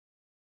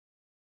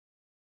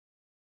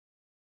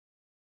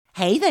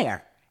Hey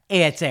there,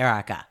 it's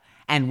Erica,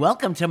 and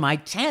welcome to my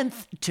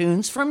 10th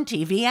Tunes from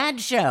TV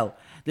ad show,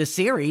 the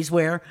series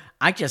where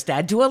I just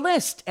add to a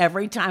list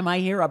every time I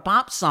hear a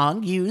pop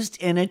song used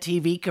in a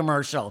TV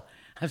commercial.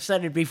 I've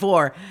said it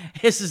before,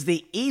 this is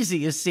the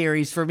easiest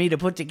series for me to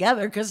put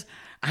together because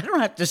I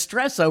don't have to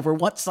stress over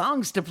what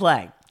songs to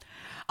play.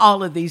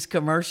 All of these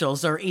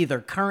commercials are either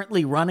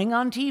currently running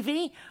on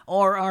TV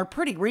or are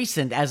pretty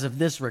recent as of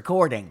this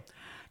recording.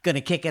 Gonna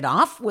kick it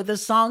off with a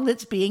song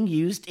that's being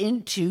used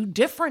in two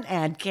different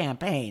ad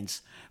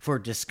campaigns, for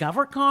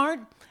Discover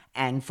Card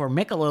and for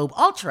Michelob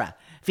Ultra,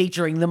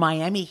 featuring the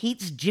Miami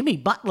Heat's Jimmy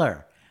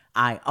Butler.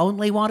 I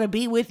Only Want to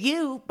Be With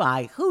You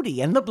by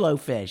Hootie and the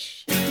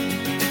Blowfish.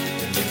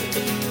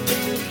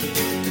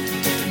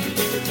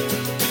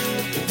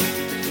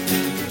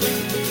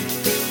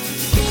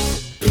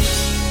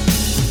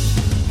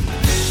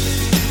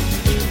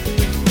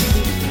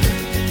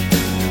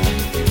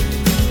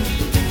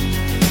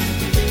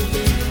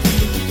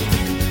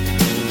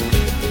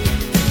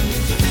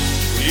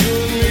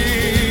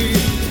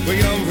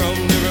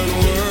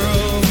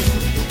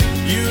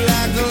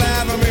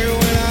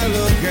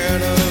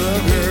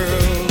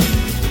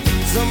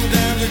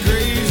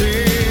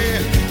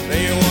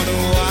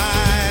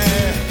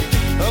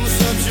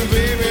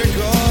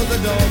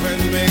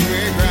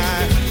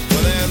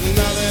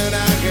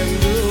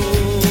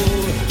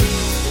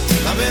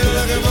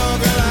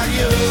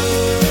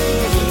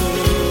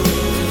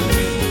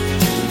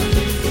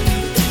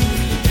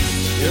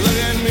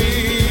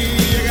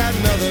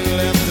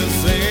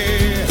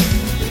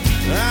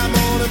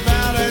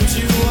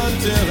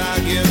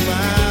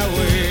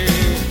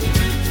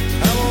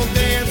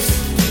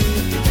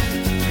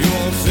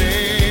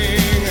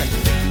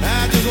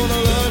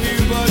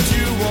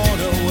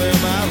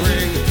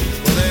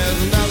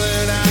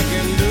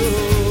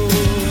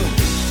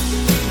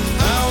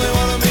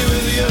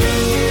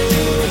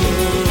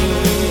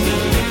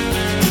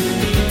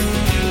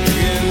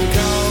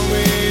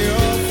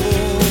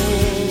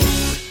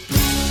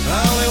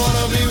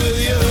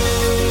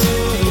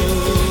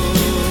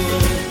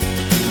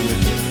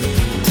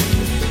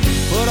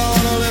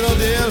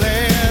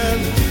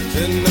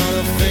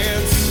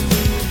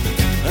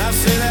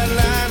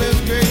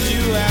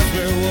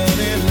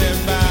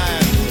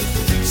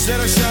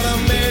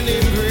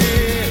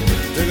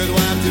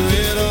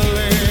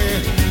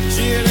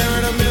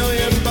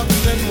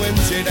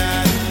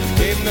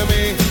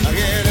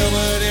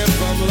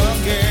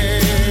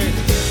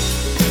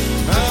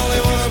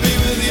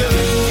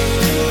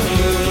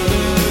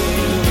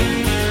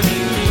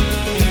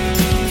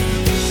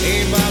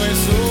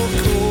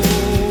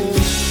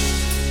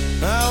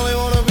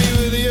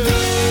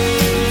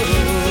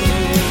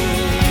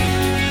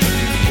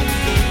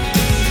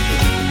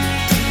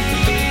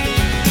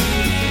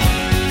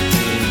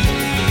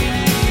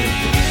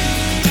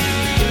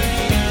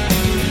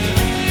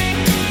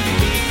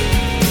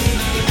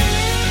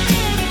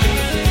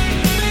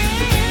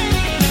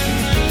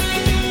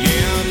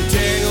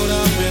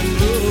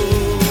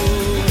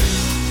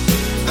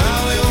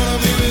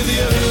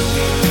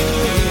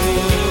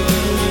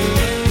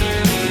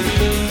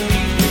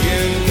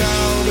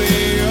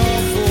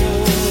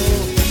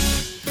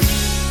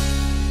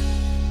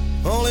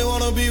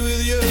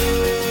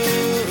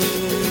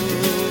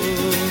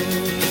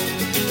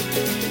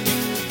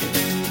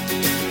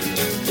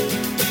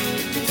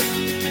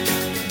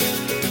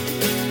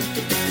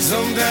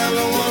 Sometimes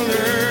I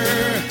wonder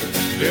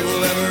if it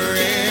will ever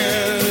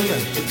end.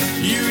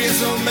 You get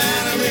so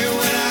mad at me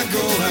when I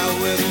go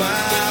out with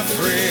my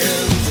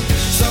friends.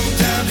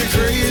 Sometimes you're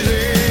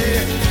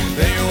crazy,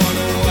 then you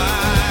wonder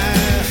why.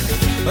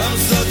 I'm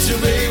such a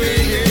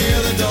baby,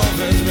 yeah, the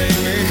dolphins make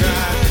me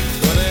cry.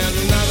 But there's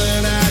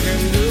nothing I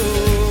can do.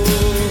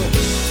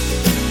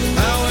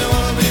 I only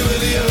wanna be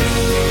with you.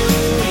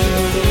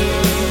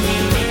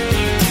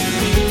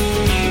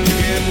 You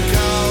can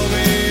call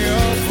me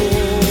a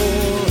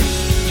fool.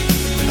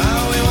 I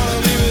only wanna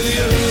be with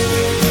you.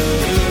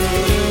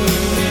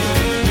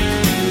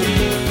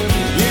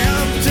 Yeah,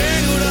 I'm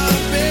tangled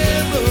up in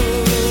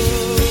blue.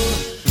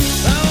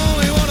 I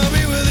only wanna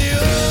be with you.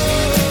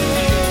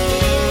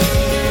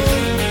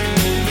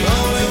 I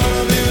only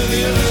wanna be with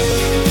you.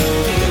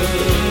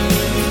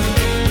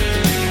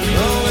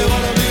 I only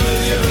wanna be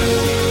with you.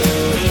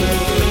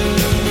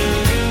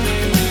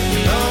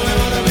 I only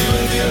wanna be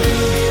with you.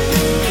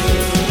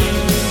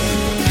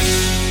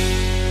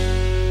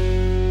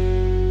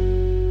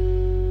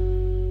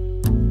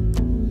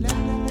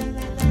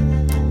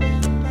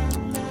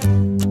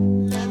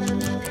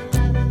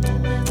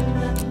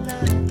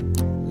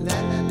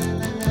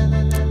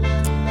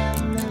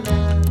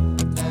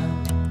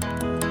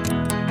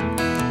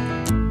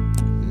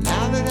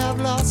 Now that I've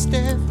lost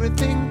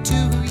everything to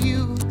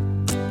you,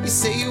 you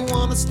say you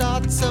wanna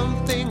start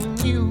something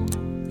new,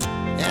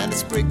 and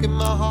it's breaking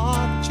my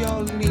heart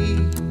you're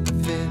leaving.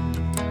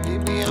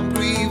 Baby, I'm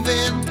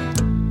grieving,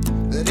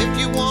 but if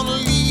you wanna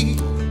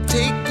leave,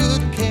 take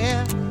good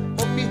care.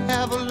 Hope you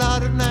have a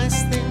lot of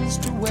nice things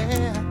to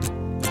wear,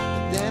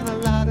 but then a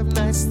lot of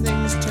nice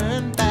things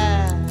turn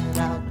bad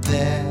out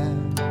there.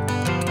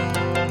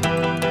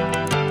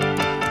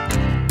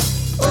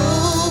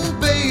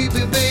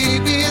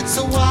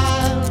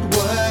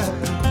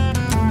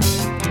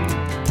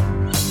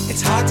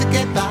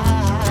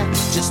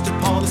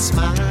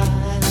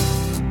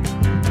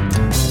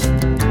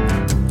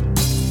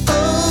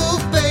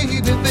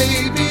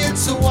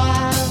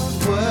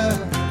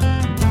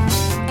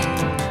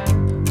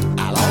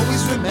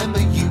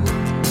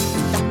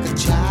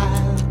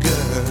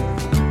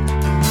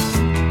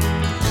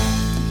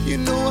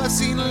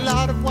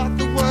 of what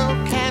the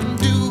world can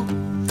do,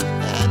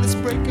 and it's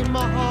breaking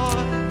my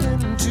heart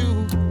in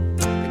two,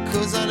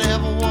 because I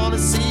never want to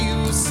see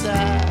you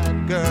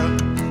sad, girl.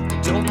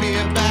 Don't be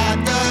a bad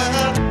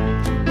girl,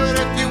 but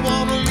if you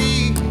want to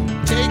leave,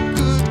 take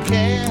good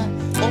care.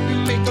 Hope you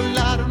make a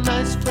lot of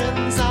nice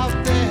friends out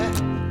there,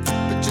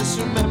 but just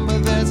remember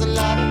there's a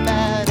lot of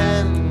bad,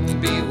 and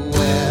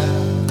beware.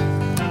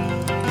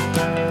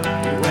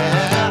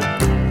 Beware.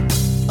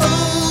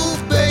 Oh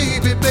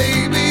baby,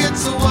 baby,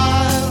 it's a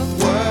wild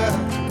world.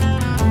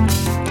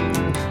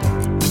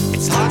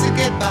 It's hard to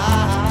get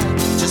by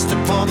just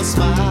upon a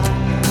smile.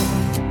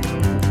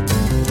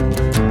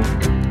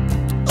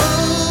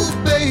 Oh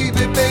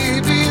baby,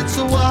 baby, it's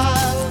a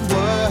wild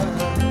world.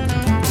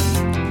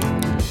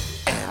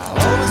 And I'll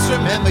always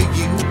remember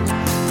you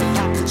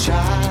like a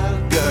child,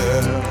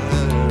 girl.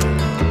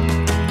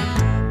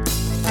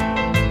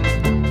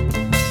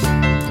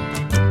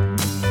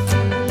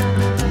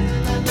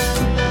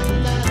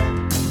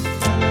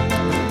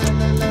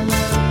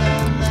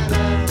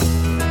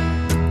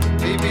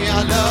 Baby,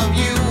 I love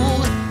you,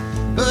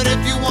 but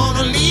if you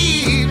wanna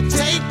leave,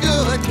 take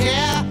good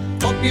care.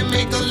 Hope you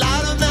make a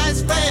lot of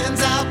nice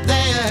friends out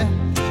there,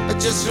 but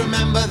just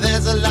remember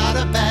there's a lot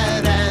of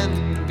bad, and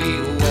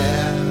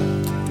beware.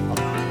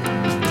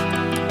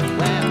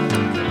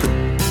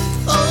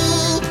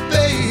 Oh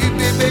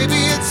baby,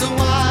 baby, it's a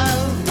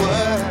wild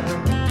world.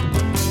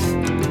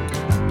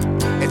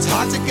 It's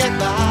hard to get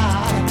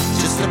by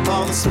just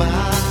upon a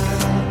smile.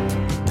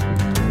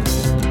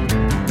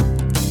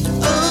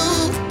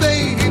 Oh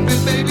baby,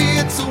 baby,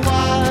 it's a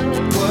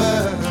wild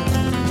world.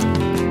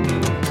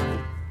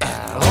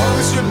 I'll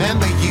always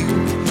remember you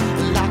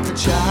like a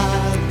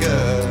child,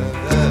 girl.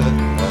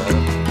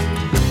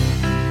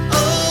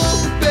 Oh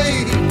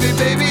baby,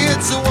 baby,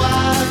 it's a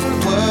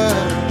wild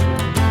world,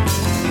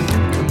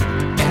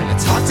 and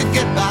it's hard to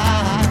get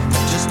by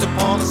just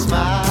upon a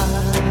smile.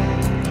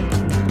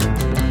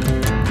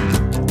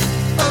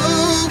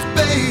 Oh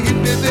baby,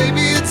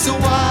 baby, it's a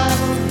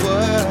wild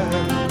world,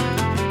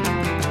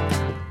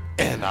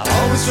 and I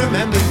always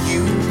remember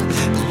you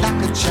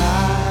like a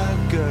child,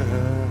 girl.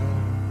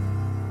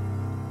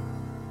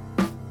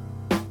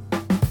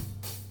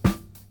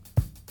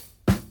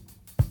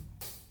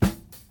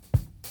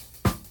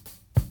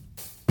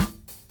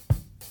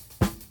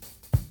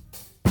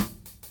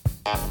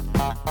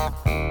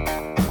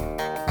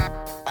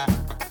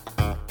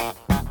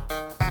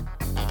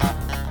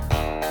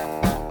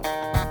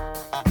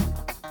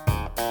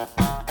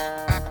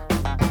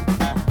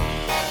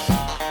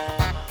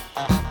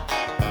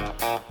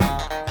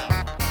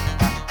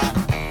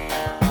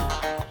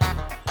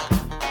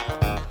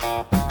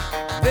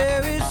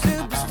 Very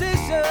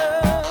superstitious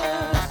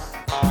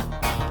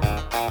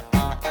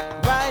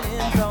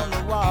writings on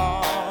the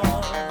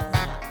wall.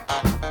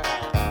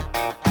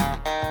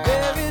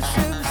 Very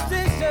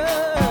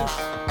superstitious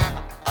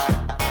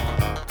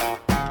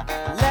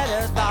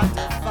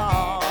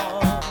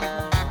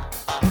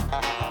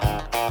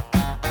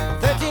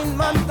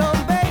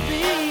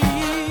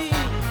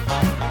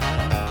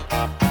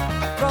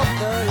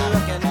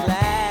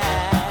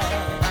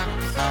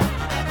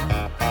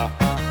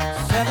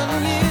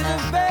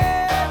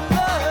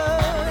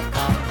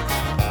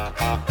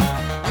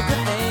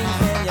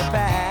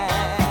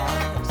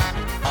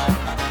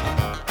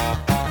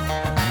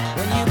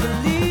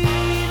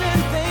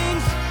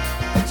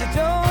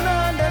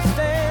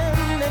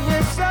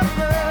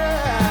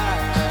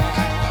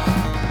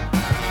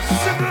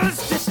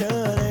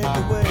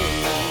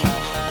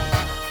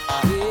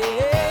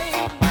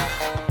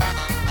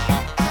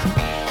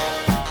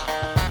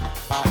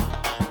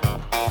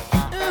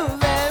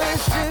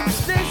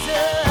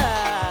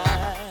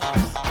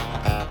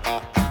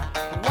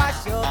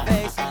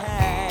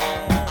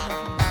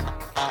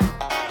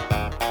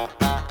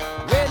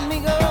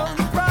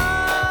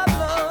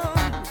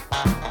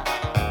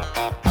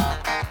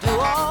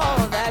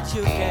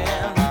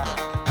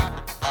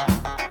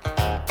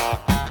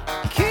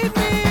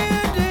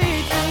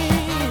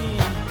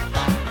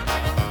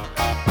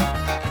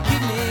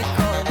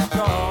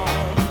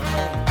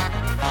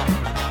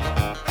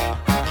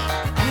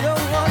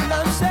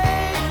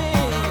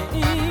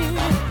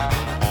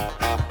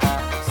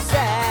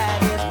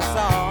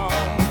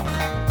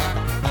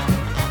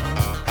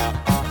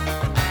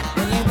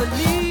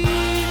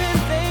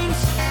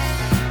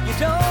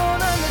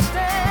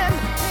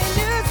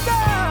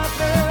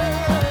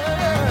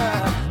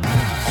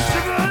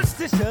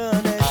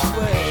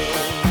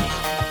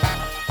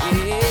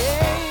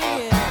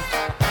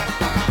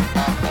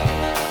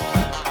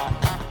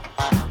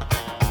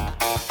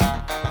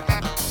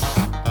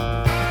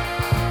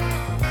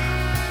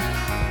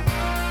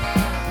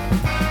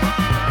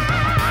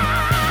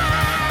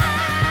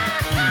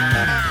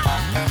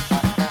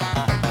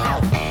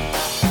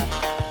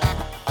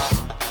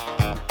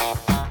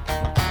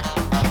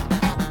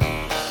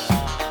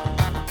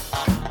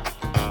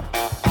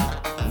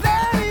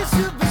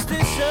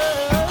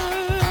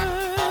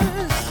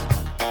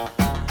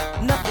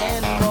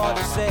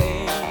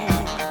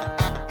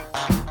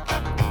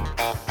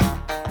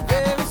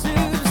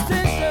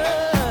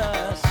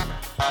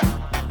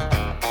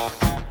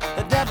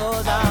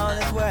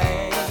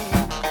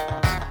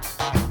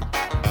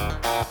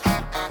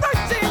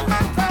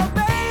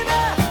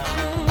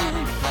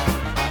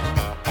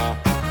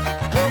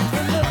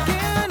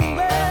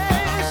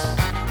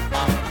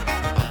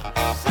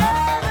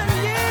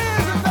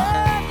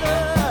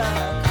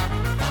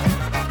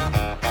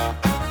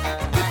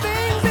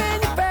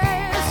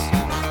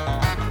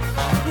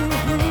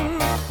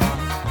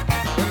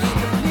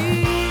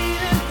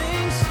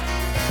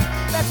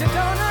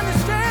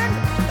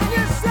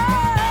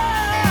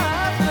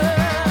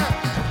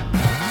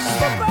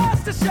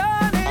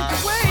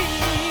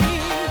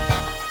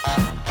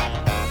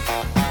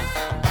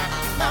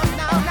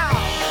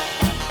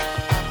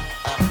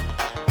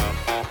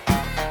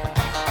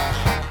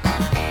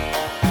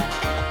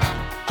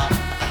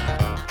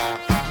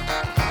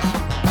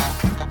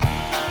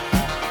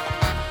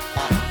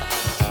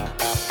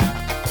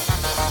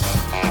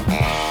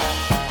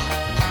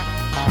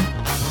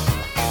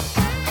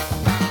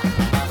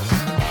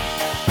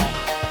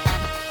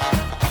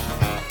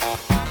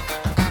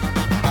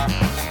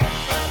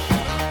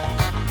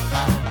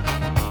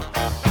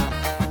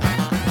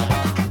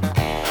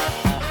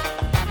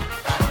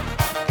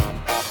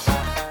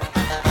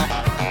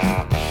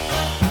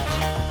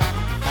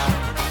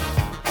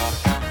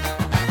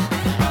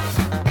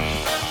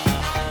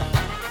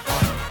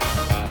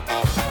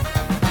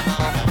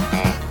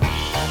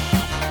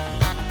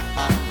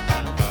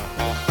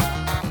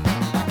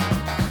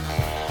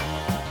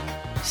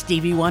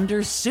Stevie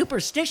Wonder's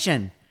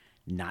Superstition.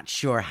 Not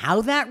sure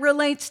how that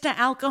relates to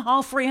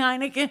alcohol-free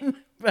Heineken,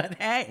 but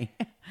hey.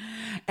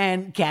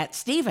 And Cat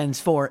Stevens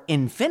for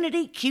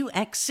Infinity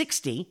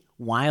QX60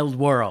 Wild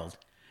World.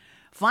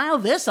 File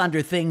this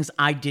under things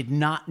I did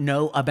not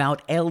know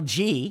about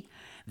LG.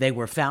 They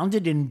were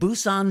founded in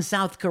Busan,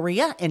 South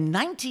Korea in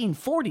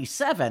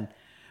 1947.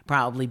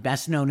 Probably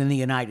best known in the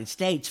United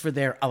States for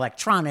their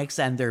electronics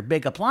and their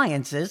big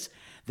appliances.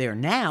 They're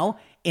now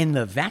in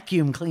the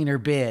vacuum cleaner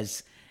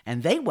biz.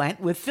 And they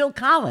went with Phil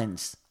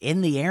Collins,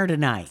 In the Air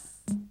Tonight.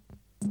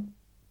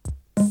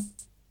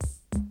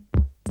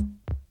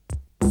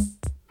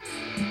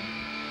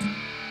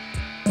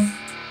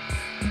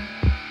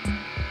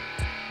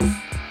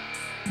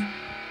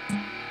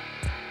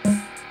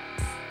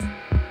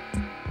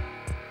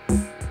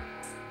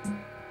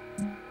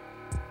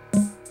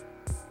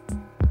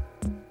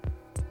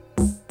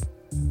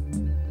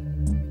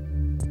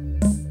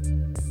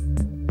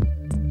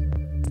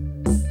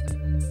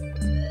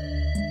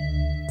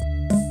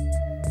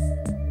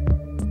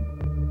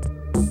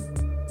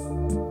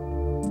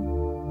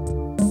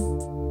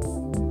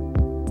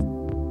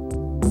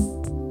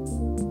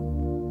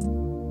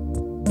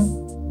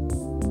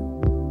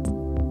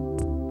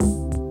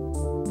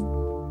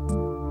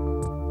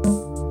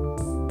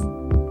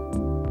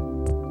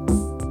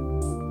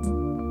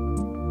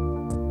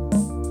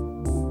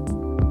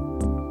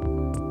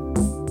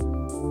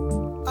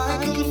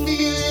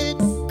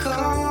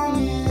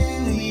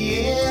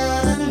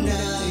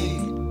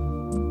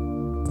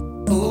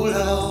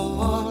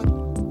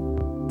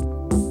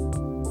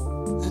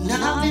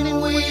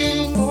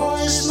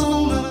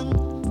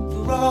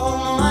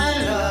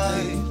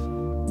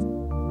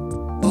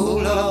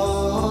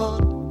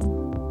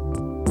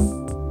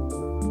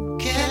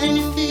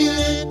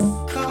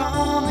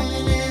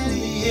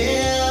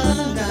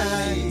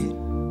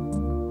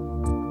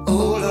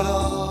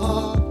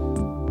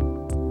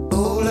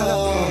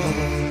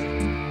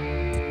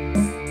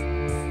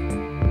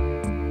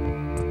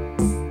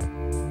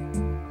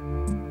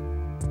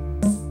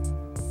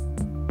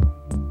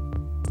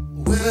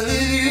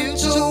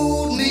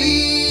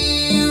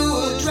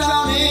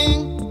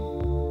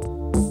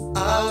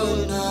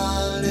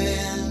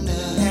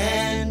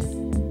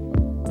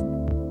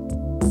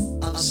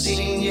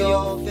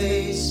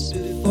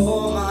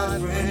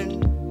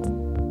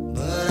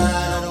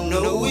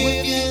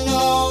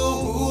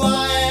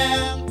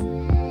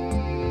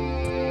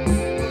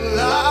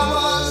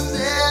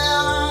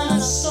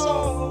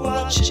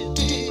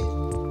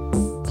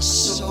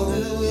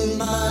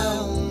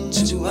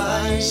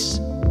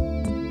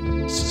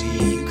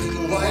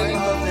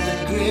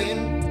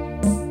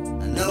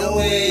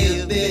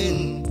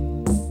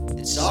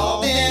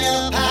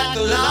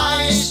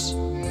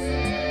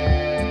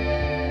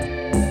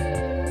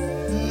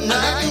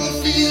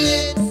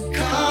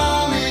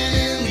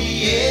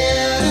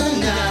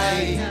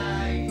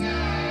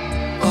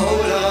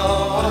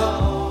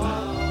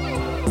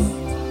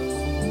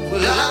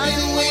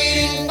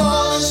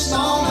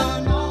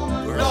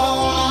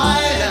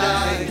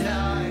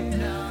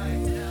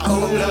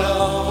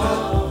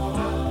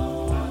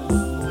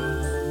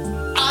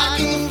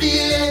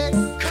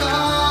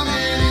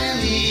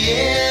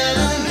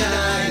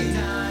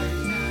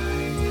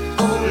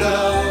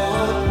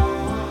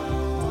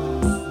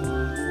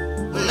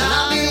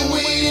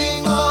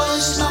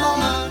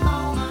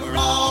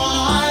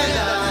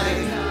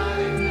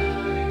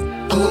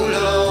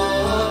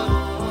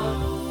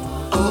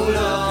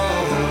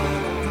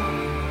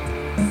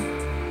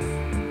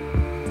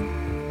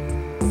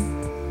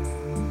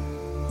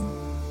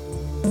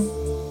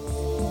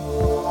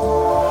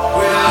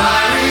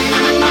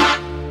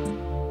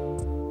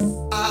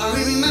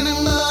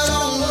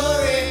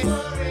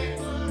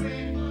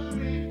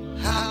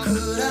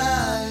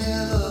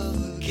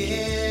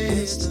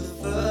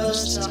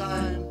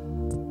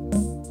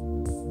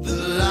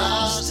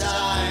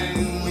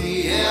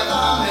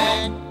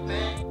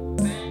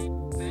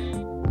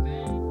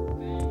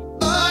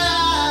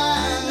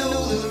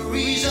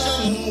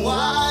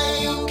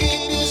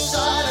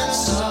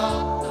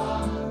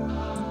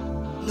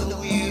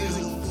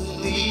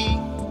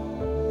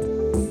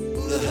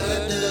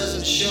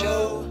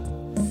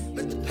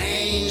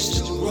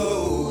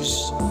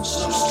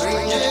 Some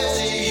strangers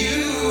to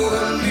you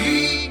and me.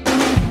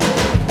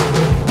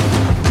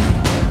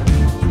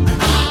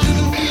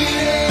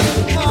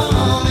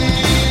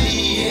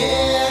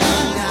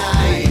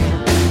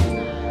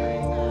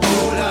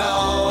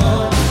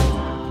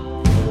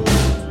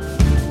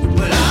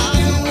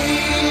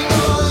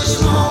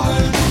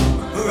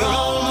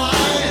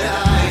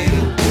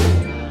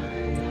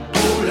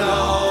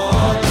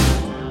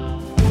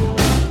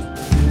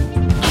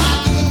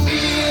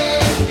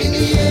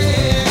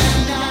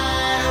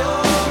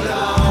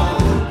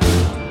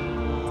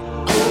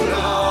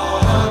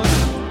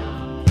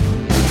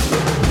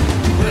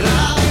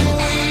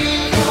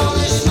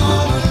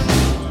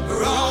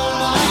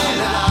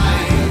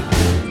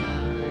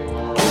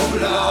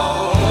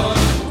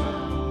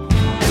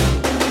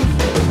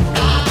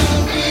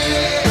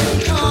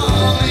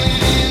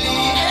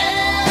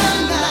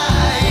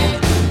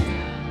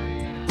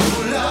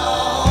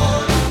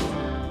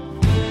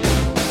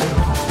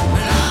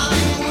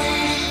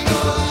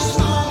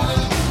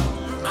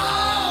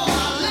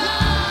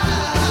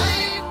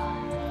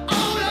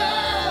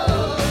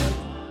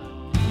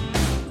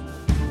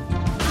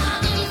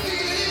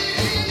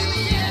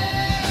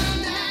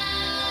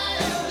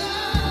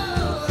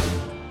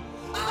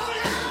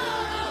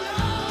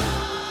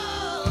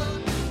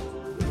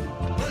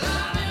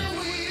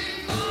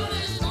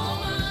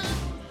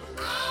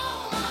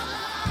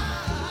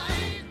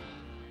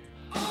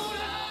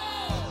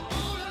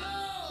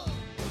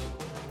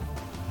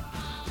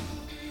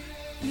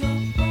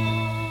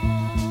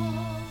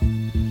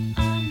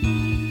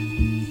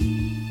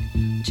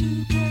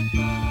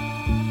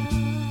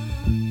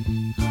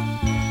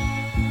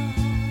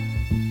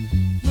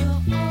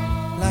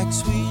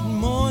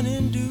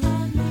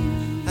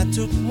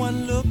 took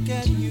one look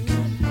at you,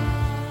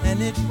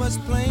 and it was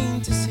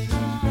plain to see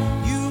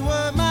you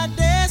were my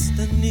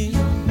destiny.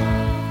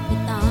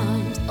 With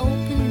arms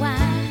open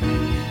wide,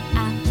 I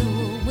throw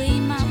away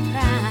my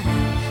pride.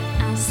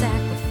 I'll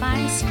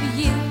sacrifice for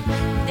you,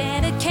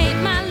 dedicate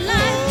my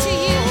life to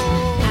you.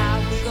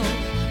 I'll go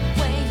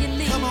where you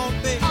lead, Come on,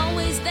 baby.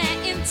 always there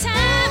in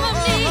time of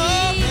need.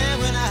 And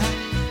when I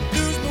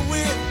lose my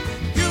will,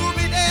 you'll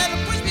be there to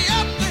push me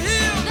up the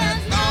hill.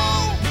 There's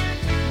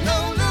no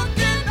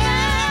looking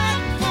back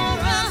for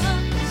us.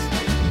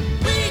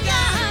 We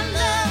got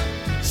love,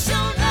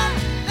 show love,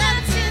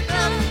 that's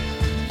enough.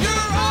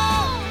 You're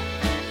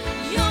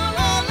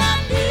all I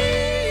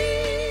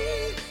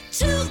need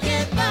to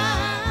get by.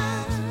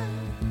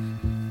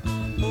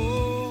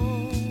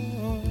 Oh,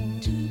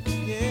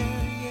 yeah.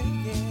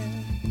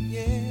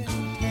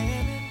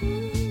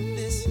 And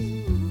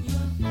listen,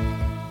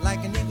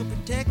 like an eagle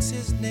protects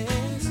his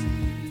nest,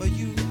 for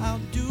you I'll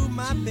do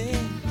my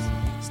best.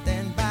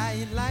 Stand by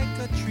you like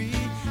a tree,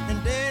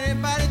 and dare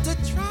anybody to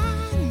try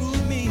and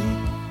move me.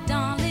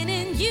 Darling,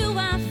 in you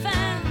I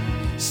found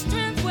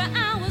strength where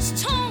I was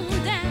torn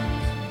down.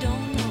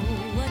 Don't know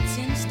what's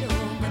in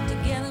store, but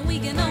together we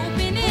can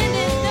open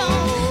any door.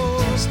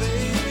 Oh, Just do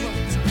baby.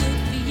 what's good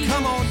for you,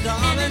 Come on, and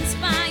darling.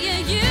 inspire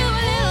you a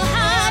little I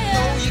higher.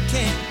 know you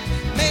can't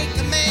make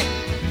a man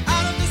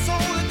out of the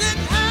soul that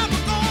didn't have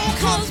a goal.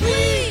 'Cause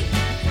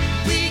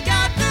we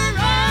got the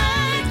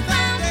right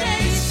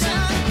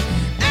foundation,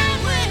 and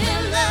we're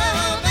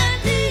love and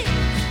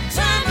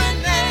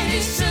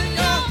determination.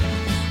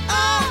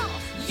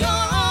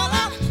 You're all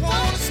I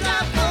wanna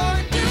stop for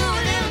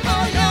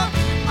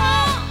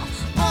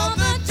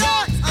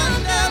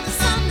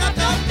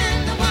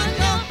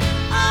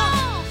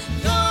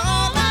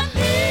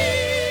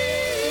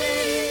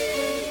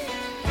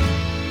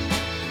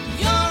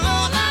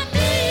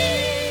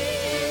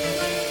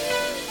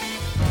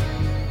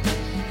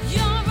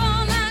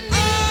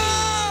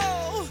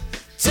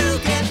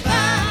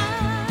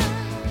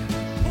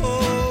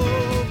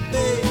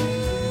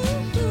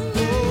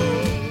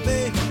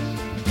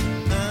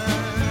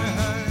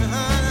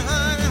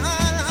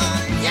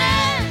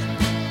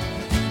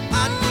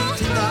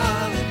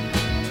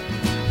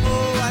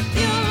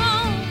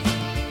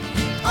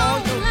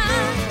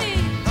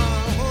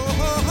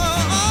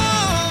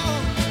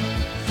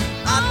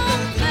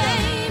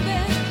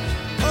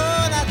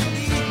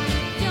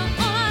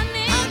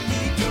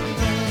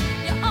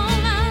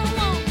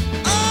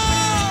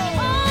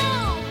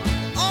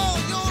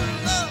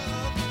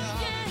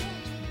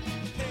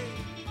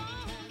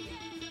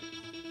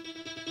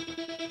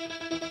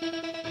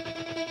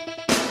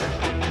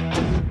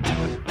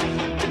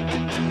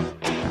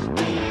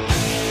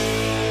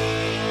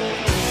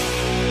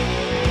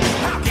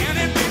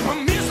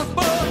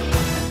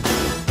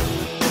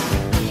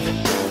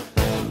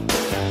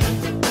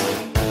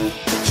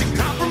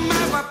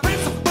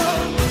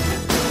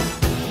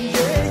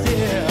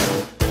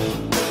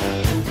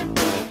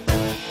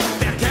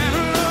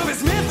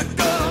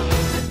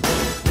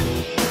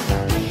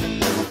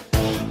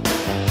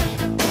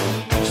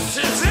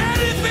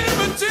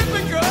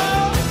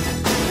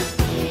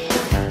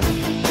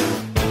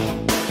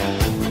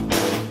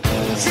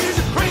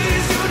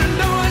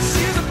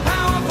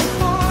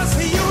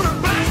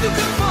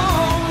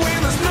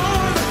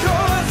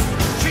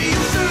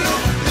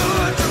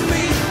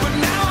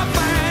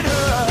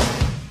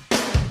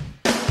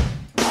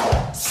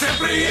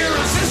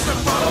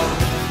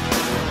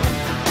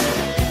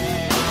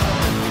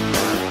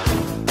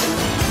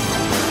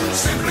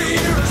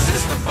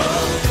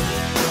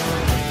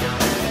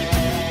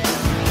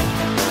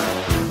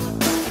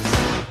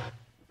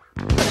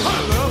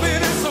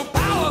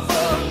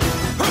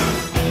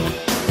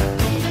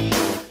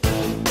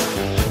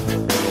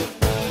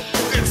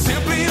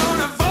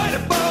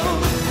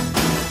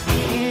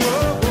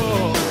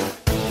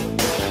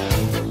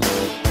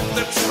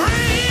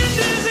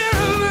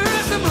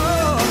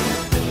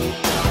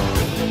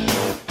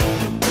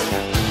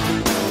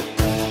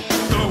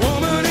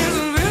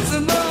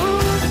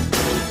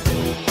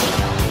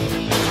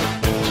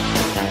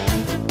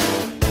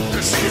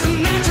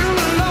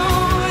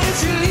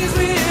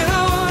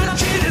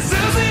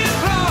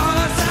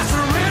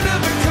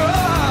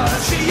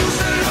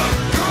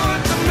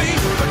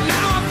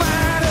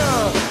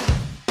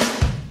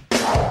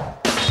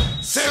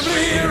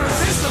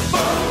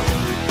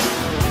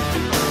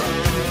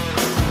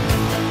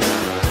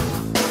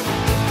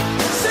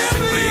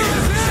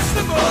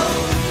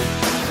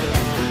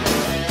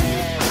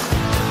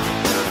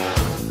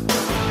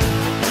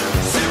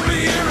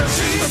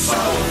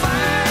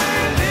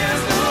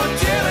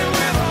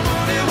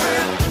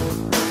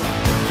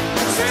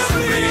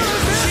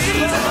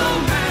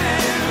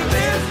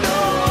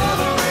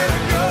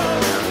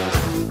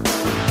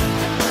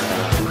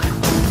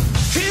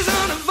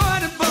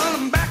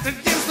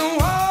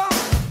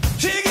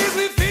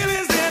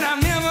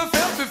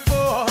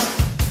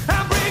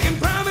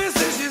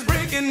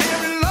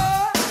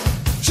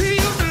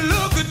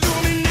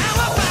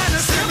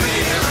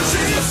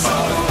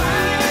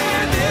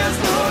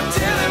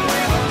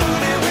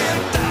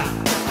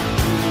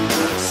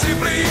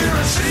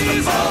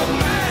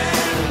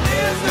mine.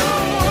 There's no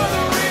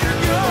other way to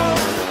go.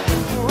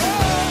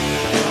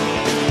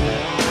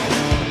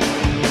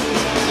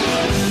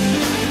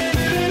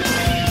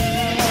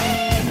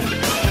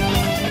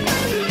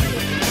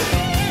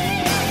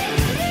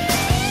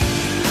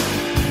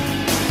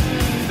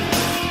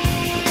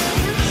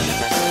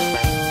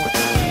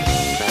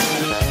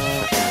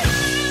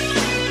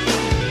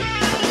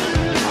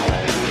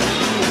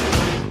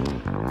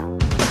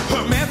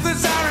 Her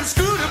methods are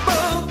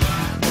inscrutable.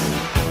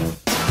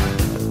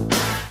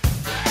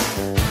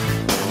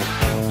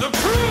 The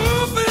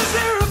proof is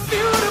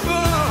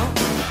irrefutable.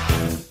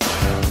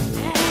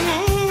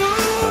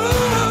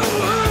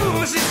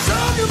 Ooh, she's so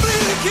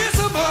completely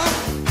kissable.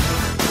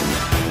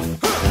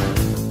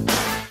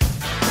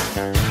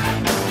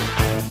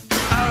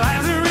 Our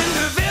lives are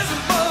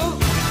indivisible.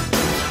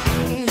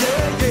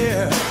 Yeah,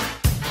 yeah.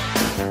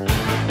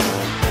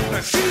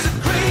 She's a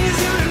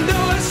crazy to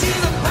know it.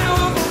 She's a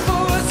powerful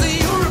force.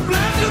 You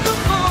reply to the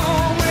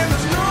phone when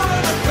there's no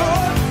other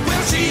chord.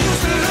 Well, she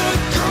used to look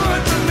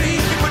good to me,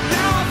 but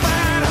now I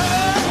find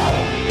her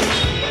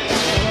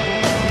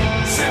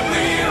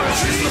simply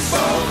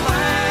irresistible.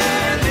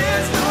 Fine,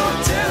 there's no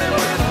telling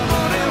where the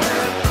money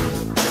went.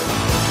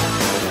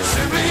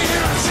 Simply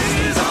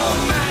irresistible,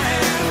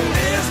 man.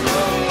 There's no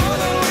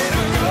other way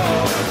to go.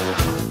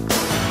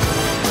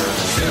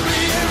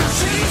 Simply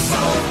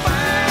irresistible,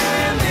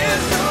 fine.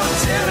 There's no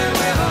telling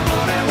where the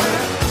money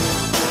went.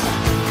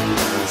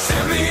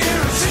 Simply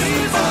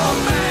irresistible,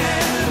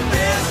 man.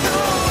 There's no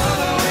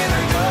other way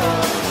to go.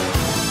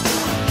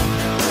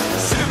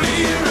 Simply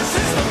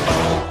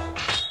irresistible.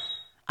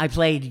 I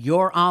played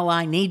You're All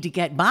I Need to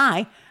Get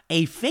By,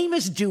 a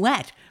famous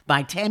duet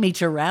by Tammy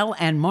Terrell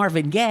and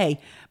Marvin Gaye,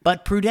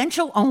 but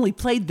Prudential only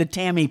played the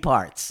Tammy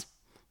parts.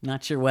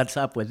 Not sure what's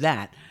up with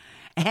that.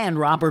 And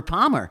Robert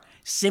Palmer,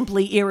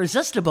 Simply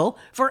Irresistible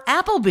for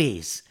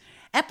Applebee's.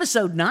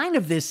 Episode 9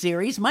 of this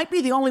series might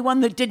be the only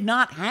one that did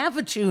not have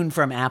a tune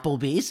from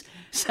Applebee's,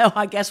 so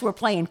I guess we're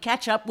playing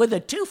catch up with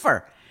a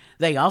twofer.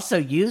 They also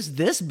used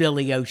this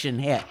Billy Ocean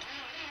hit.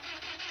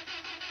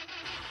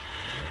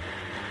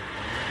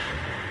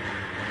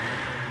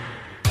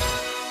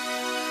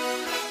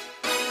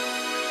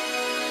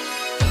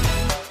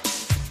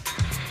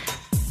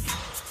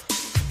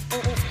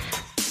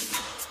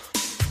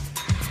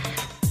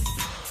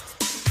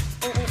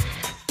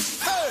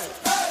 Hey,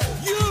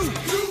 you,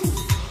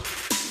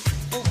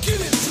 get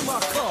into my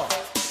car.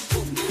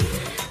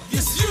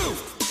 Yes, you,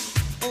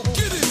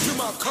 get into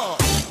my car.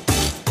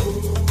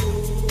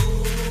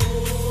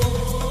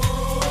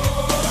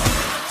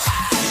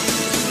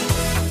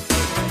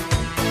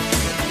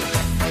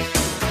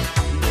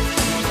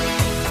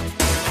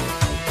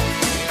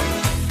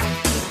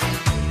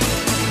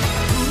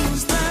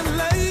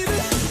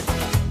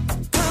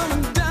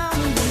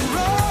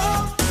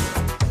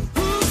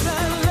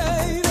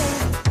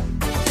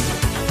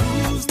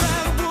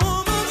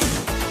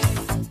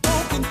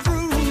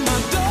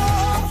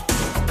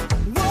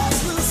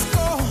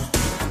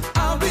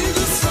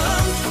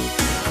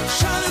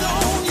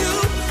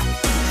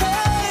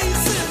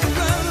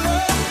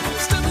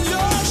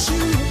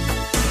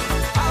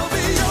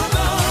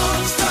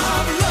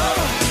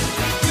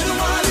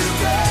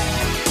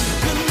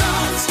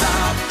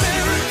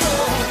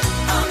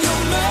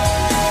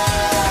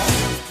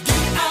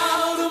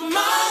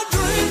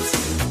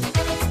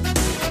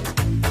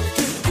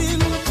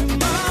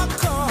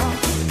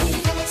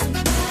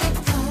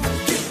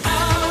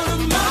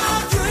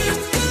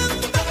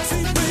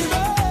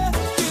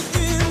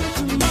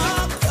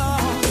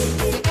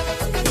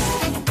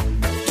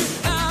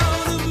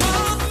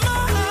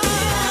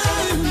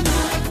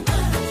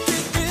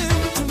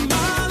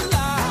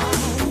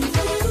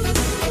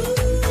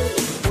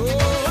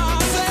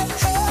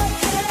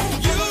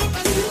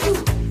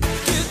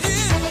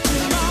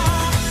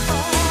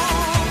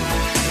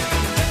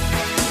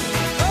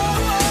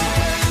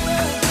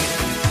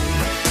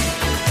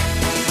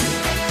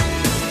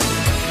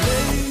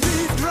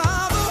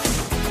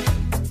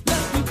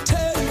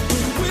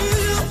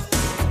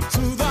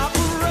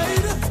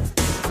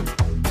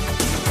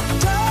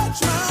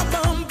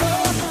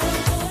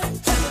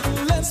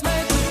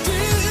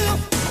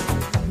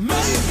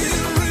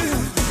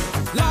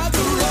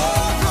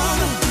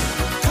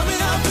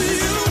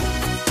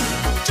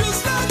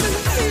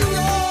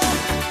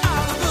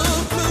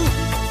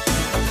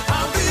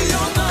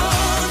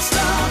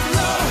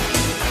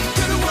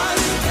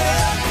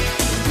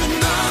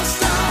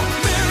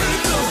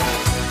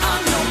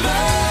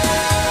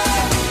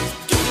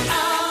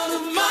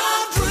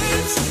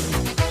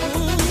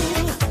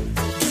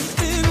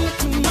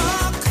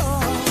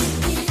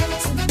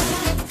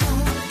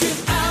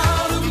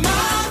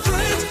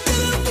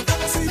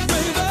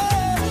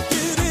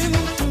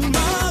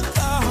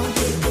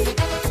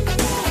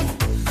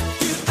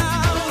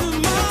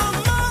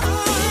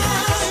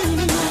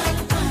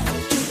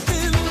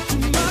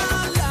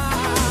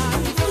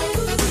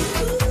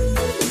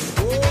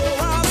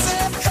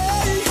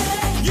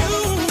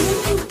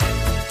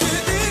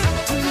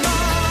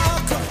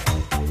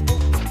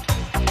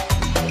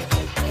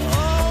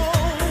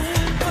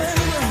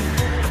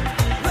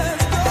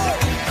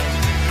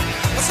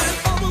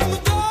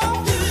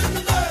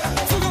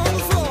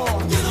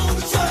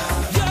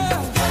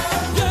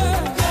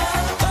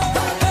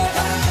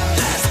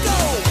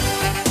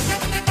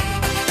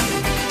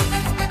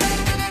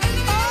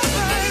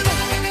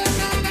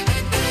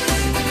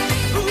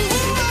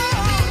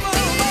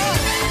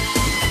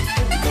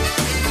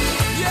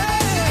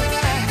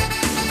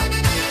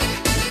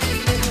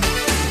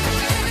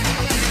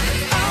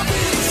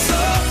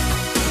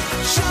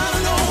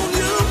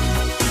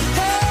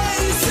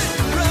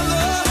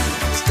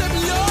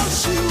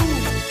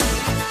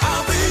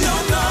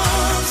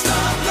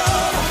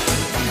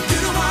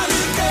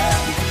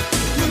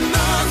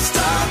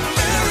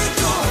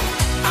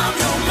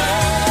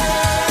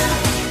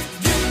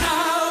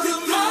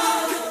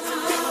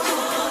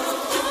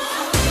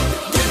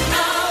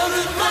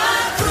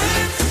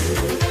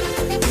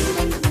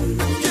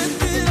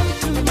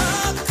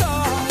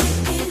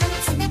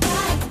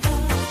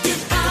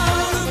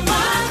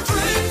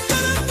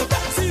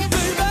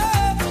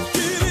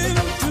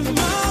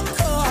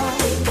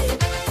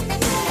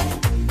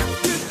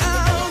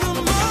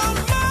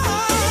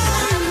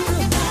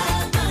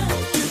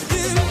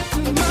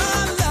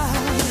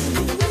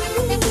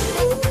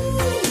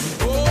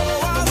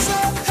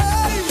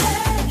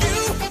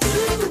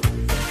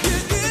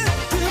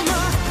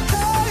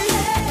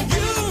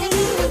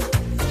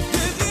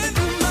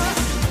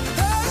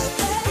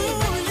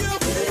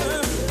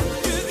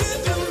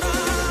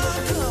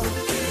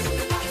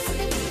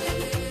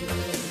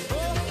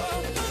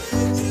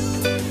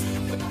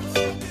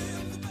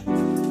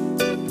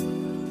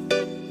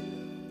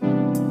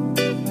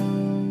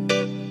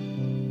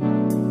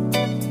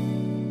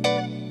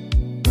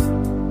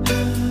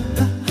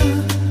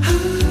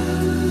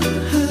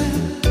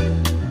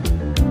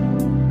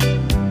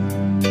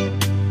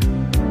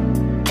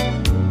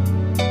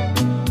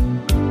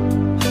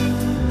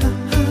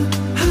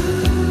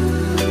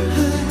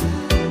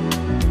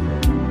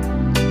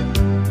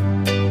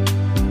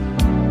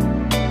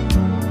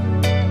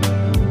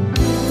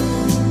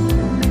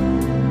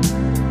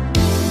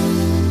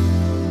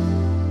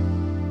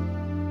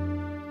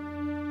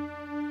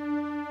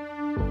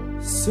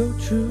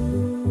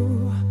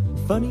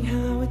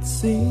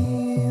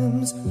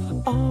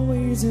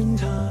 freeze in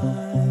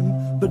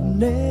time, but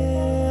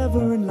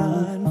never in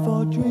line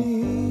for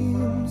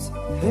dreams.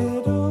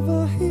 Head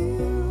over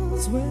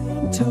heels,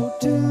 went toe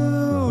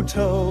to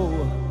toe.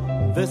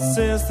 This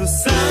is the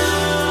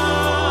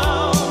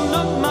sound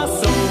of my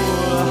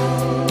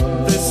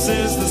soul. This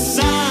is the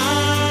sound.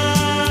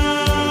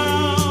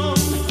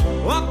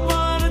 I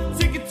bought a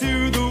ticket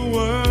to the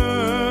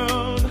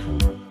world,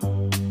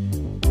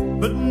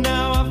 but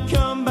now I've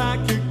come back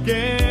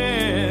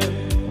again.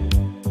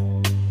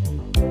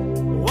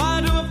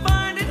 Why do I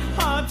find it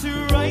hard to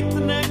write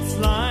the next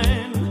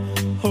line?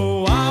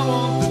 Oh, I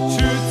want the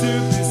truth to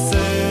be said.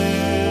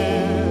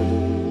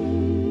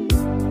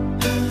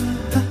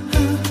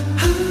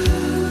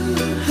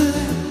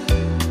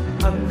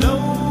 I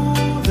know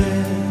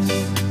this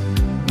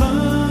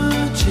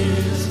much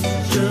is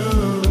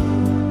true.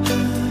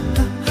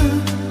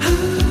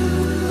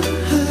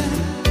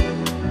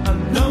 I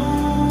know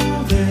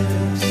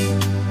this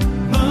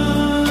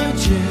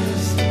much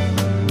is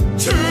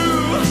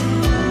true.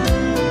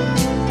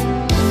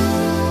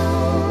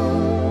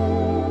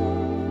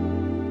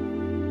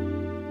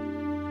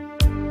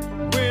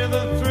 With a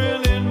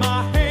thrill in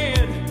my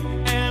head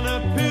and a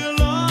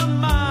pill on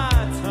my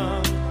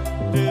tongue,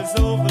 there's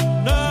over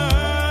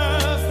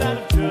nerves that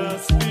have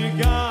just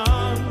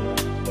begun.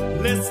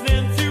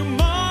 Listening to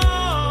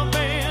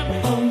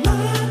Marvin all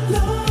night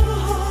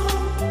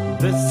long.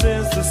 This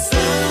is the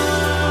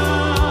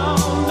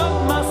sound of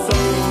my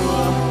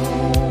soul.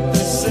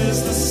 This is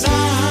the sound,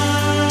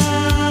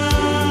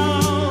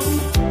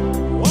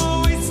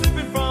 always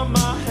slipping from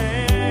my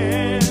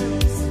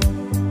hands.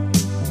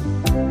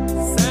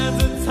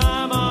 Stands a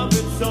time of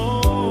its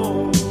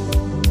own.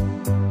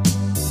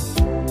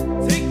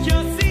 Take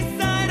your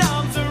seaside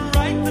arm to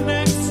write the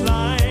next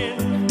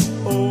line.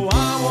 Oh, I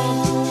want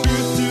the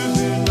truth to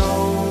be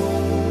known.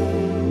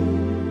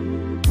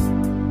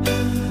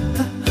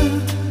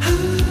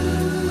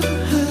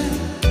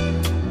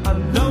 I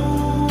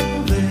know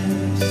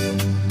this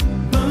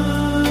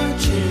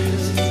much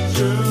is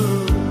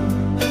true.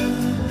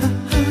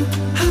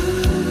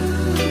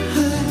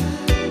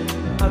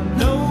 I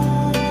know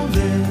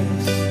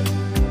this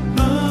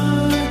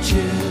much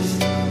is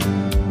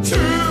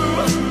true.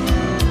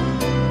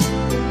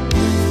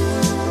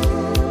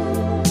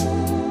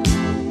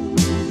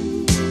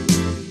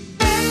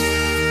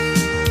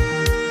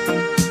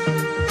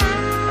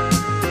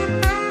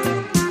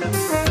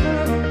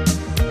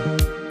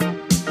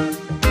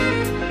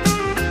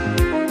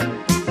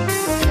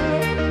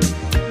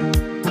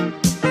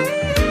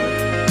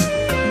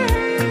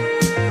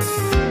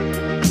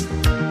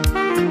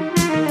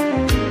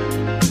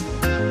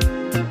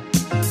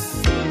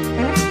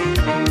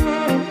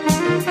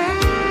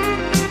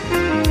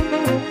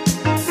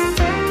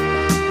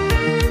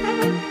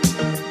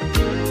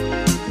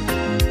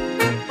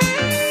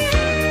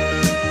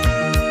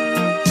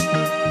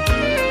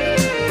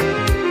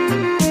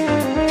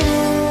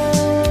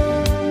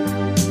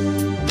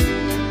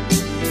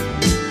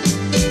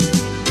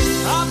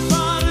 I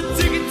bought a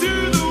ticket to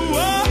the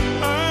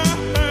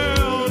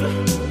world,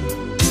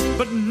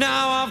 but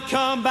now I've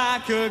come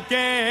back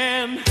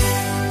again.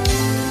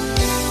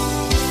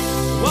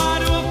 Why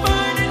do I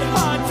find it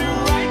hard to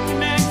write the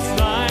next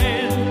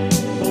line?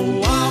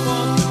 Oh, I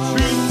want the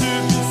truth to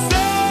be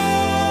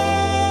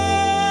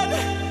said.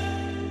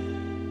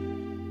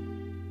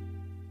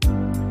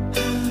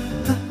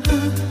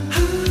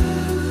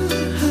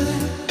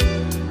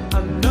 I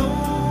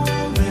know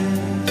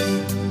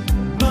this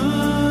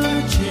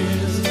much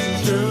is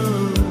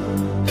true.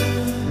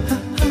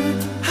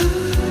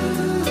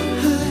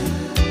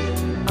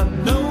 I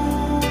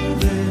know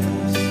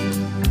this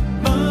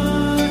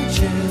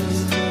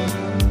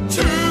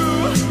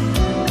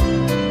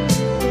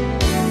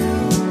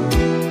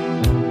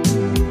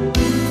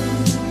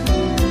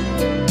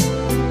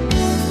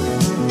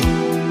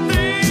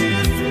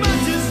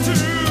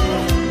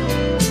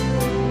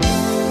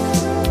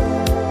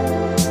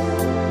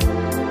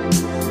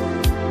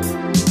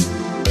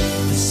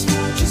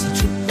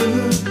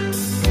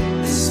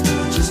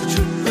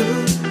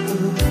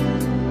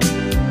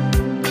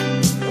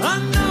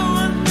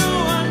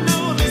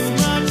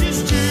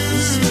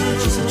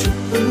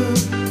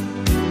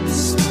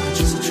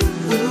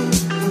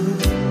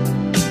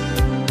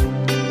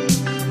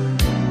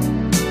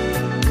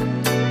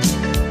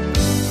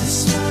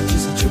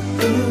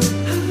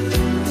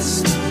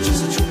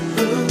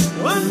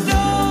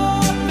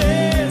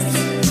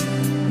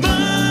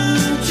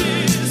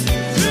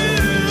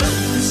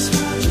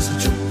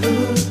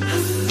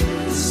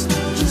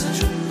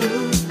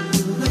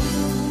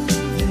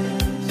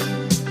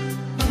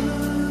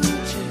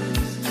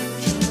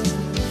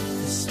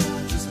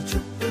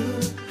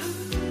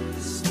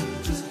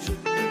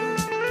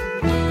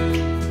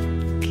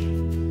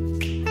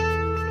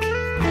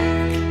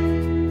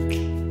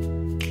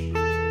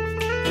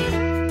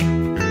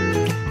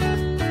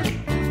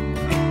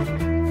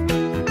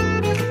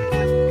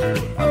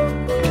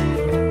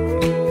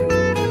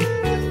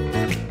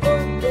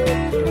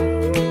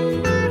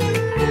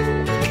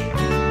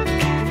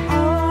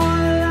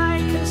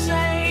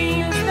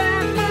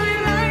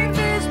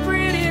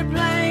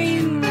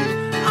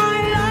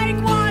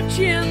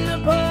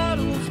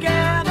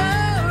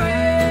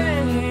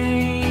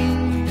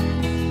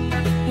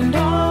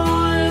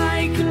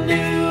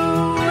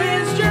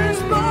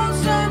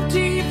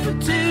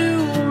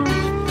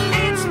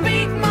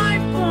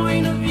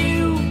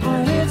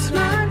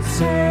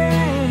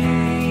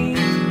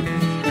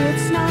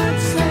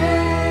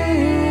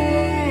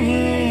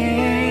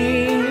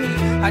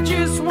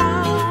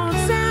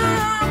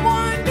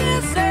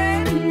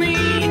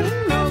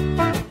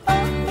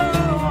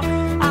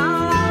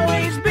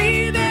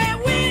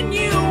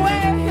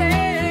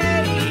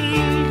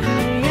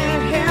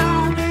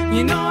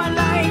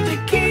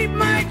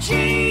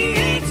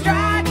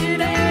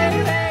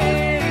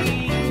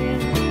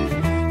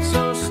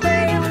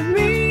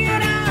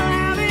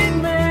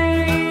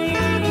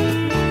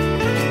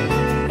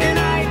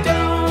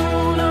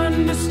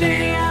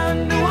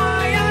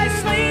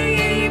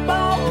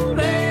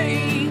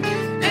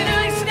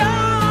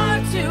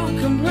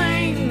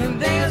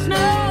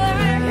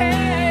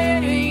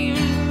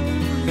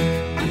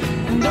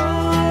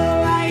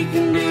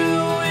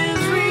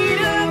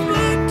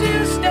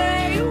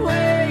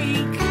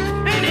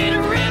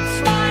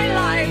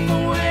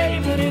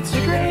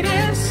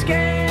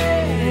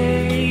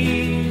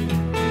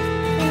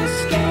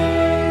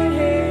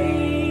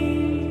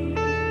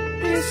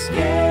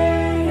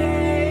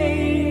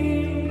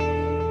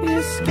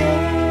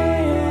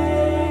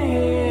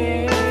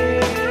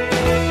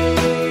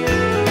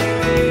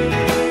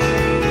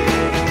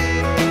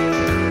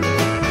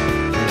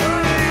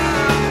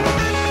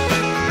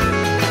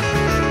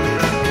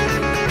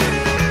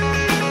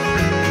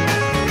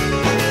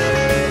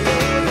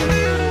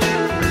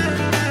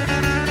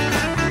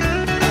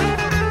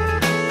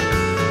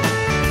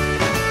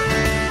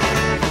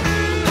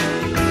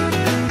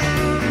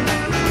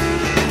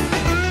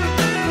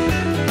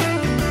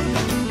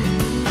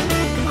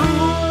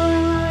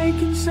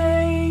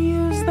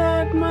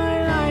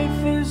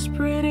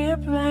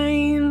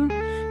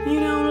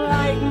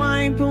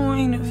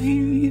point of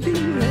view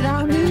that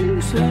I'm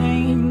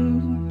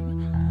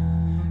insane.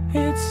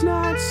 It's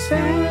not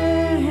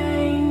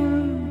sane.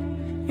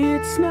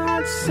 It's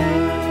not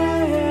sane.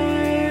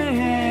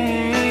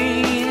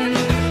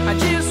 I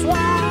just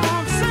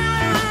want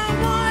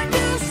someone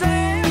to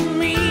save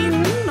me.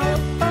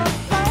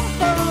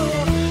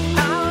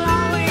 I'll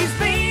always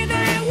be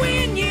there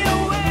when you're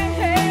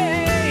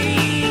away.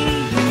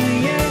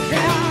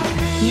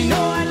 Yeah. You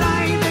know I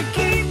like to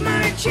keep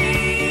my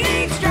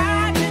cheeks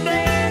dry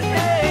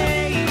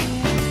today.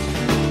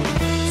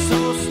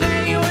 So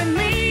stay with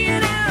me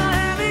and I'll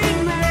have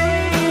it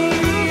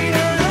made.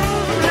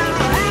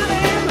 I'll have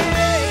it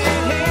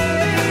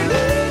made.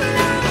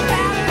 I'll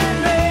have it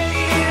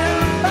made.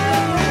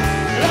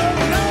 Oh,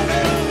 no,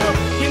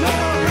 you know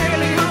I'm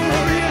really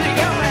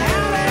gonna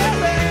have it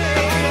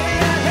made.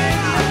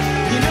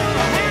 You know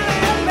I'll have it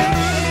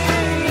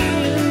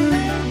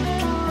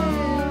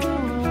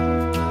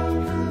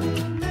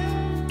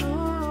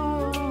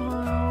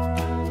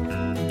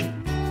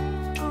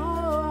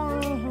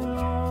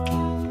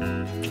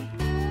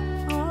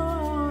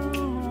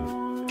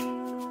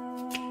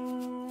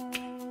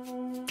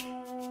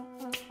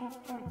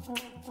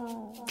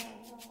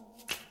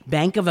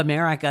Bank of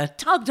America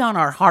tugged on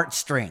our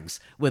heartstrings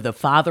with a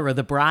Father of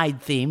the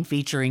Bride theme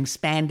featuring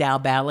Spandau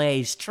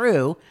Ballet's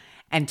True,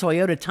 and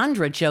Toyota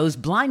Tundra chose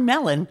Blind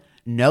Melon,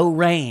 No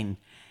Rain.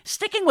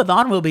 Sticking with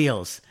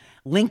automobiles,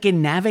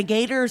 Lincoln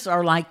Navigators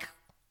are like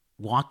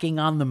walking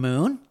on the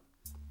moon?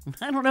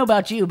 I don't know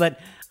about you, but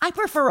I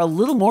prefer a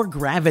little more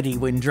gravity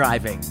when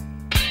driving.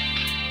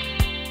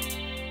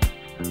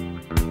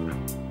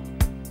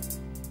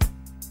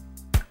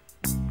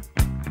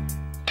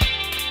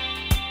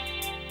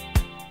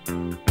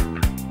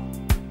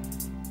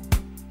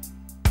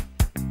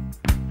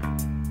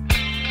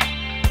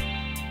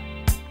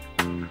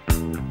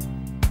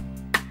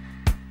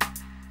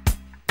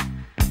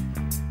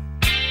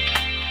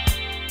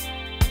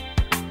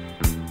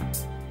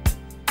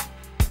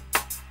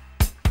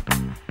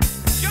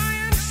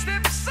 Giant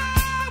steps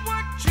are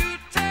what you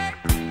take.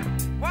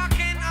 Walk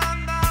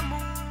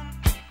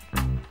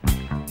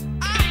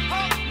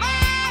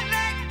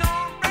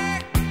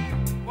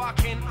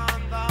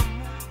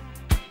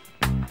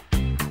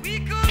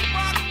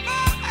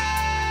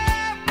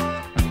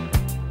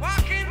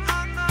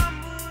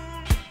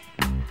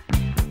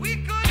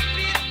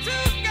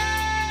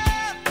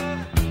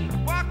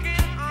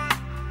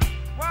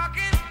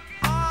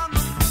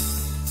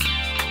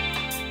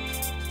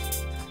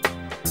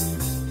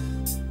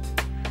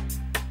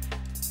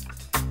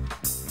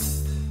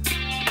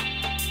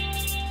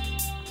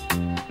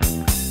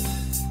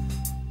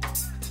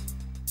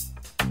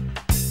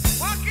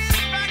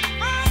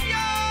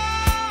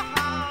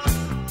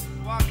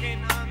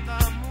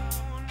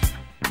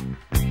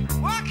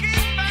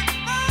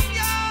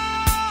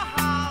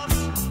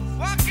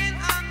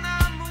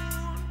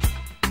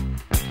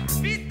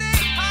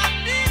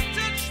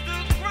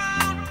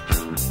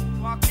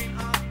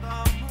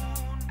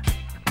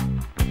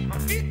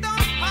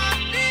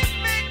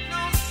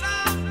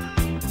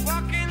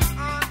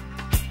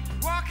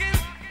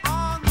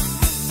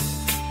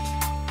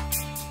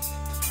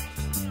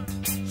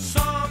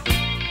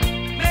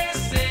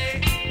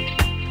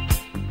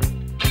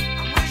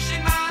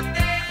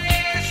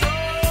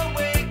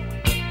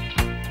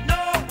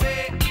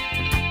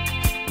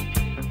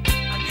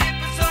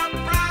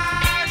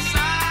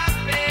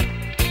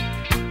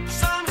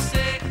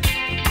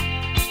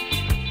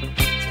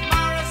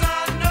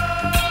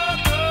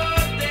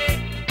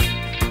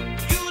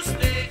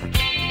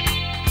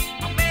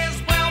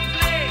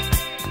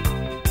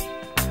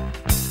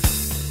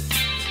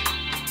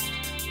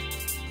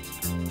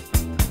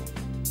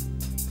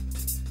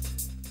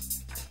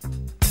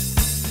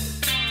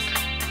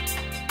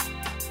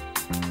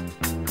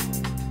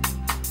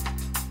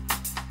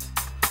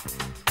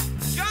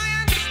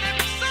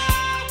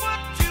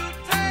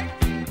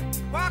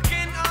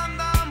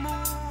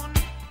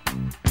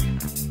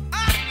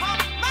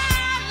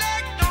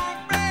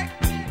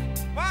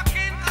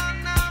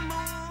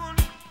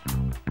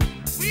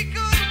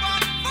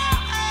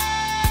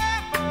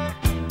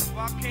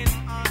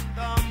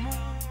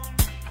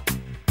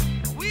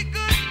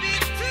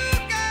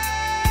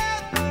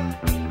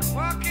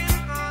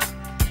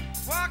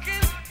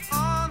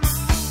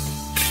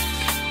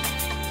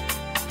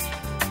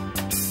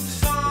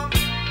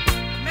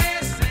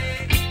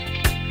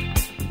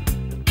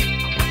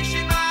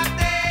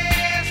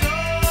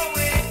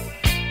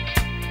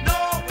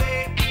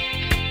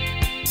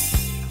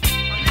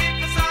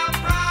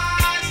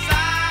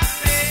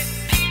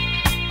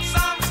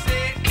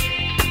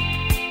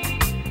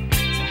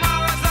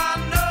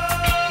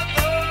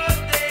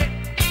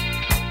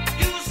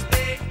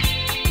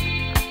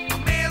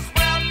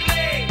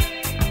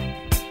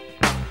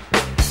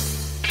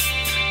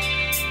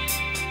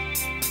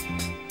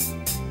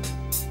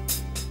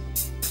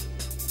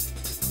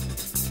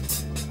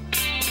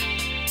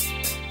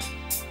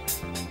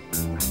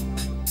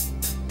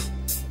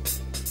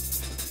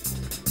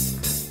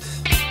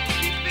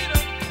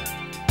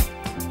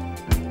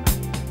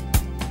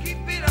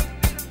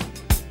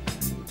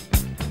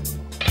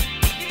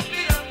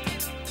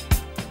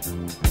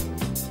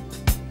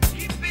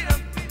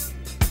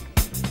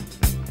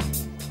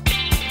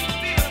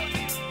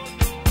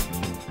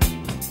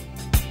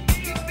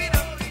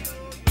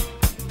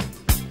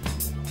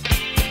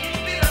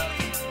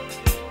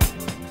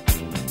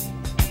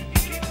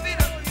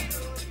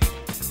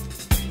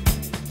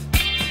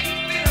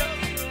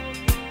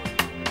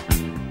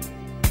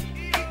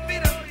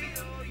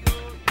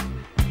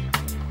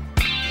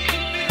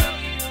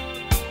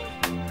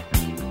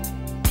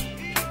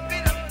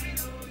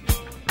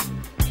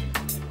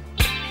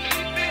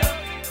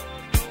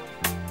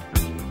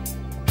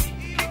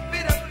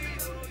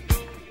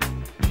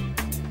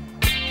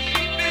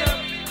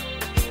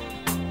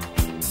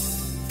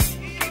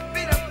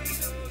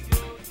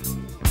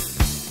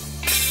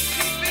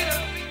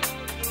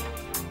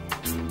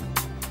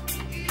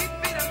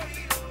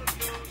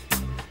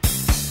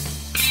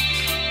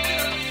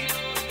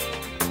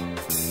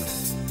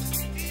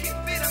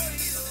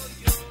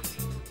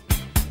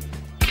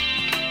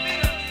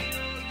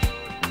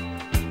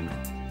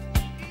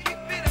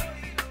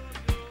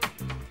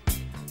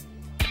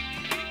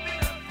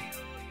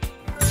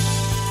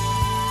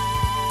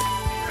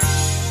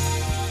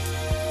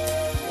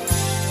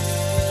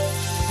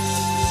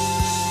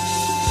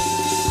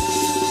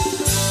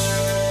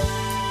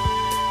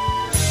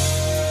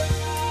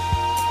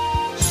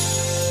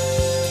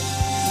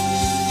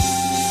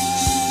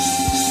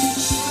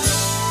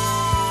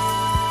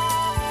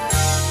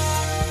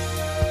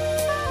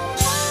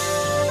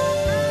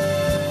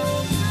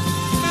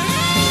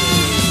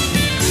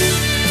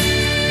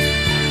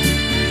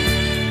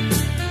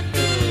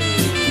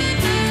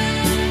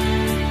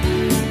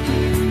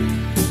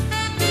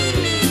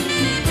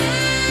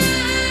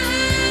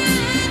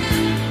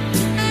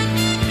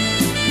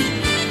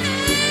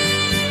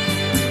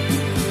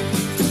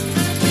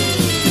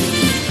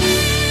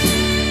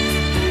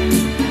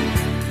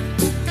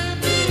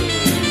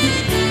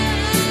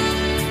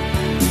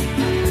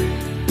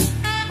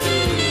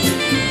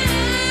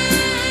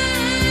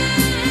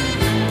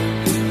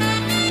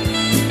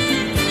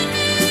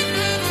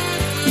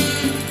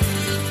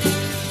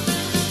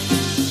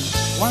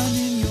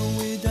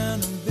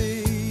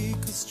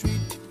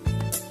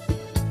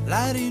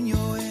light in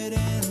your head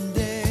and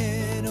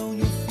dead on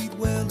your feet.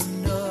 Well,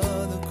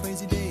 another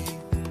crazy day.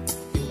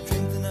 You'll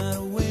drink the night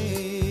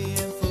away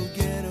and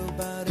forget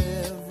about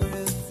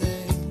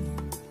everything.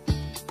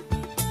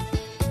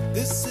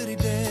 This city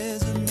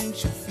desert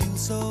makes you feel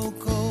so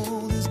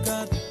cold. It's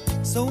got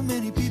so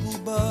many people,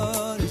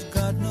 but it's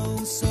got no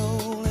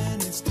soul.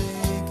 And it's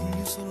taking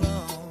you so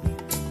long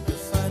to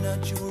find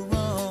out you were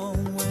wrong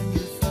when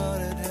you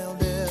thought it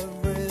held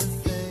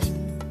everything.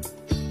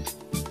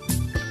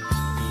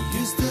 You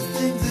used to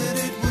think that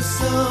it was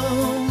so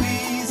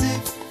easy.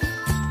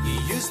 You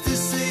used to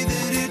say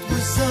that it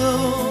was so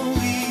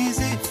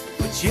easy.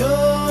 But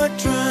you're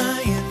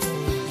trying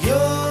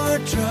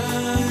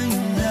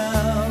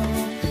now.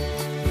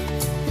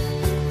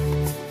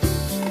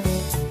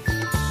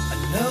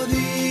 Another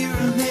year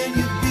and then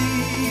you'd be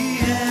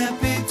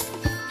happy.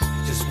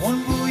 Just one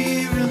more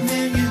year and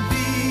then you'd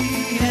be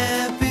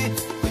happy.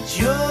 But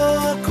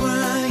you're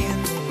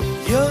crying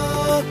now.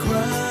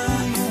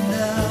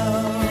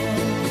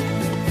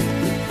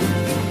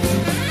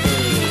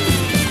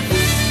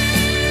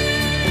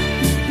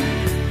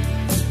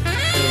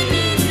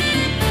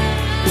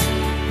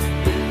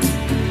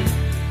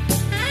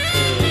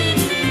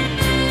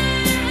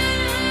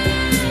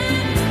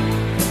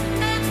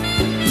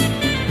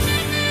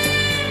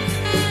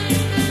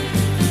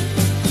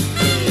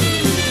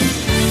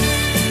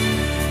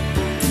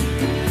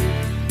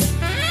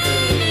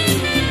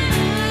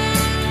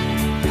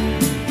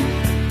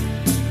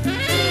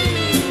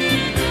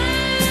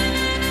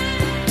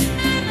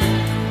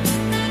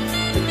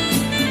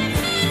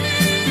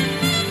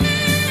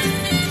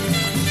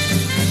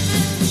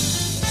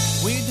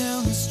 Way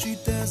down the street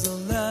there's a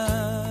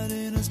light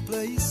in his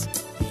place.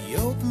 He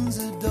opens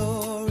the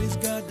door, he's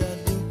got that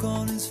look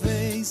on his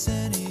face,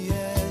 and he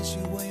asks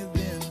you where you've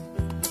been.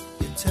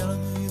 You tell him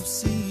who you've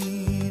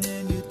seen,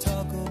 and you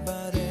talk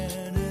about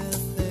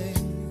anything.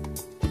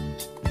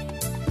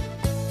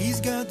 He's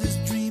got this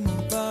dream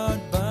about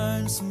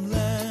buying some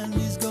land.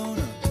 He's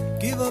gonna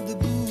give up the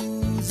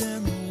booze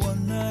and the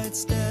one night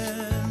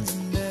stands,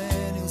 and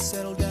then he'll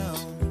settle down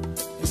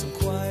in some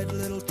quiet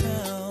little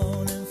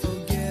town and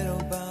forget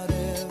about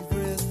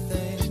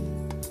everything.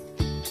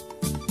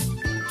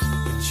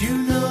 But you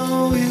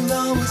know he'll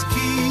always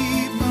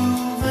keep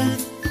moving.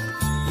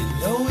 You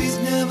know he's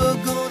never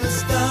gonna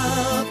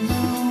stop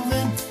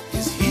moving.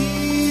 'Cause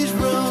he's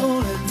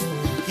rolling,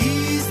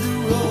 he's the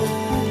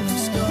rolling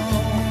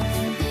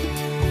stone.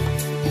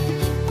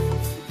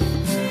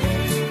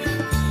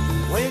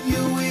 When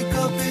you wake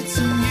up it's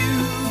a new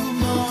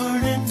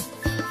morning.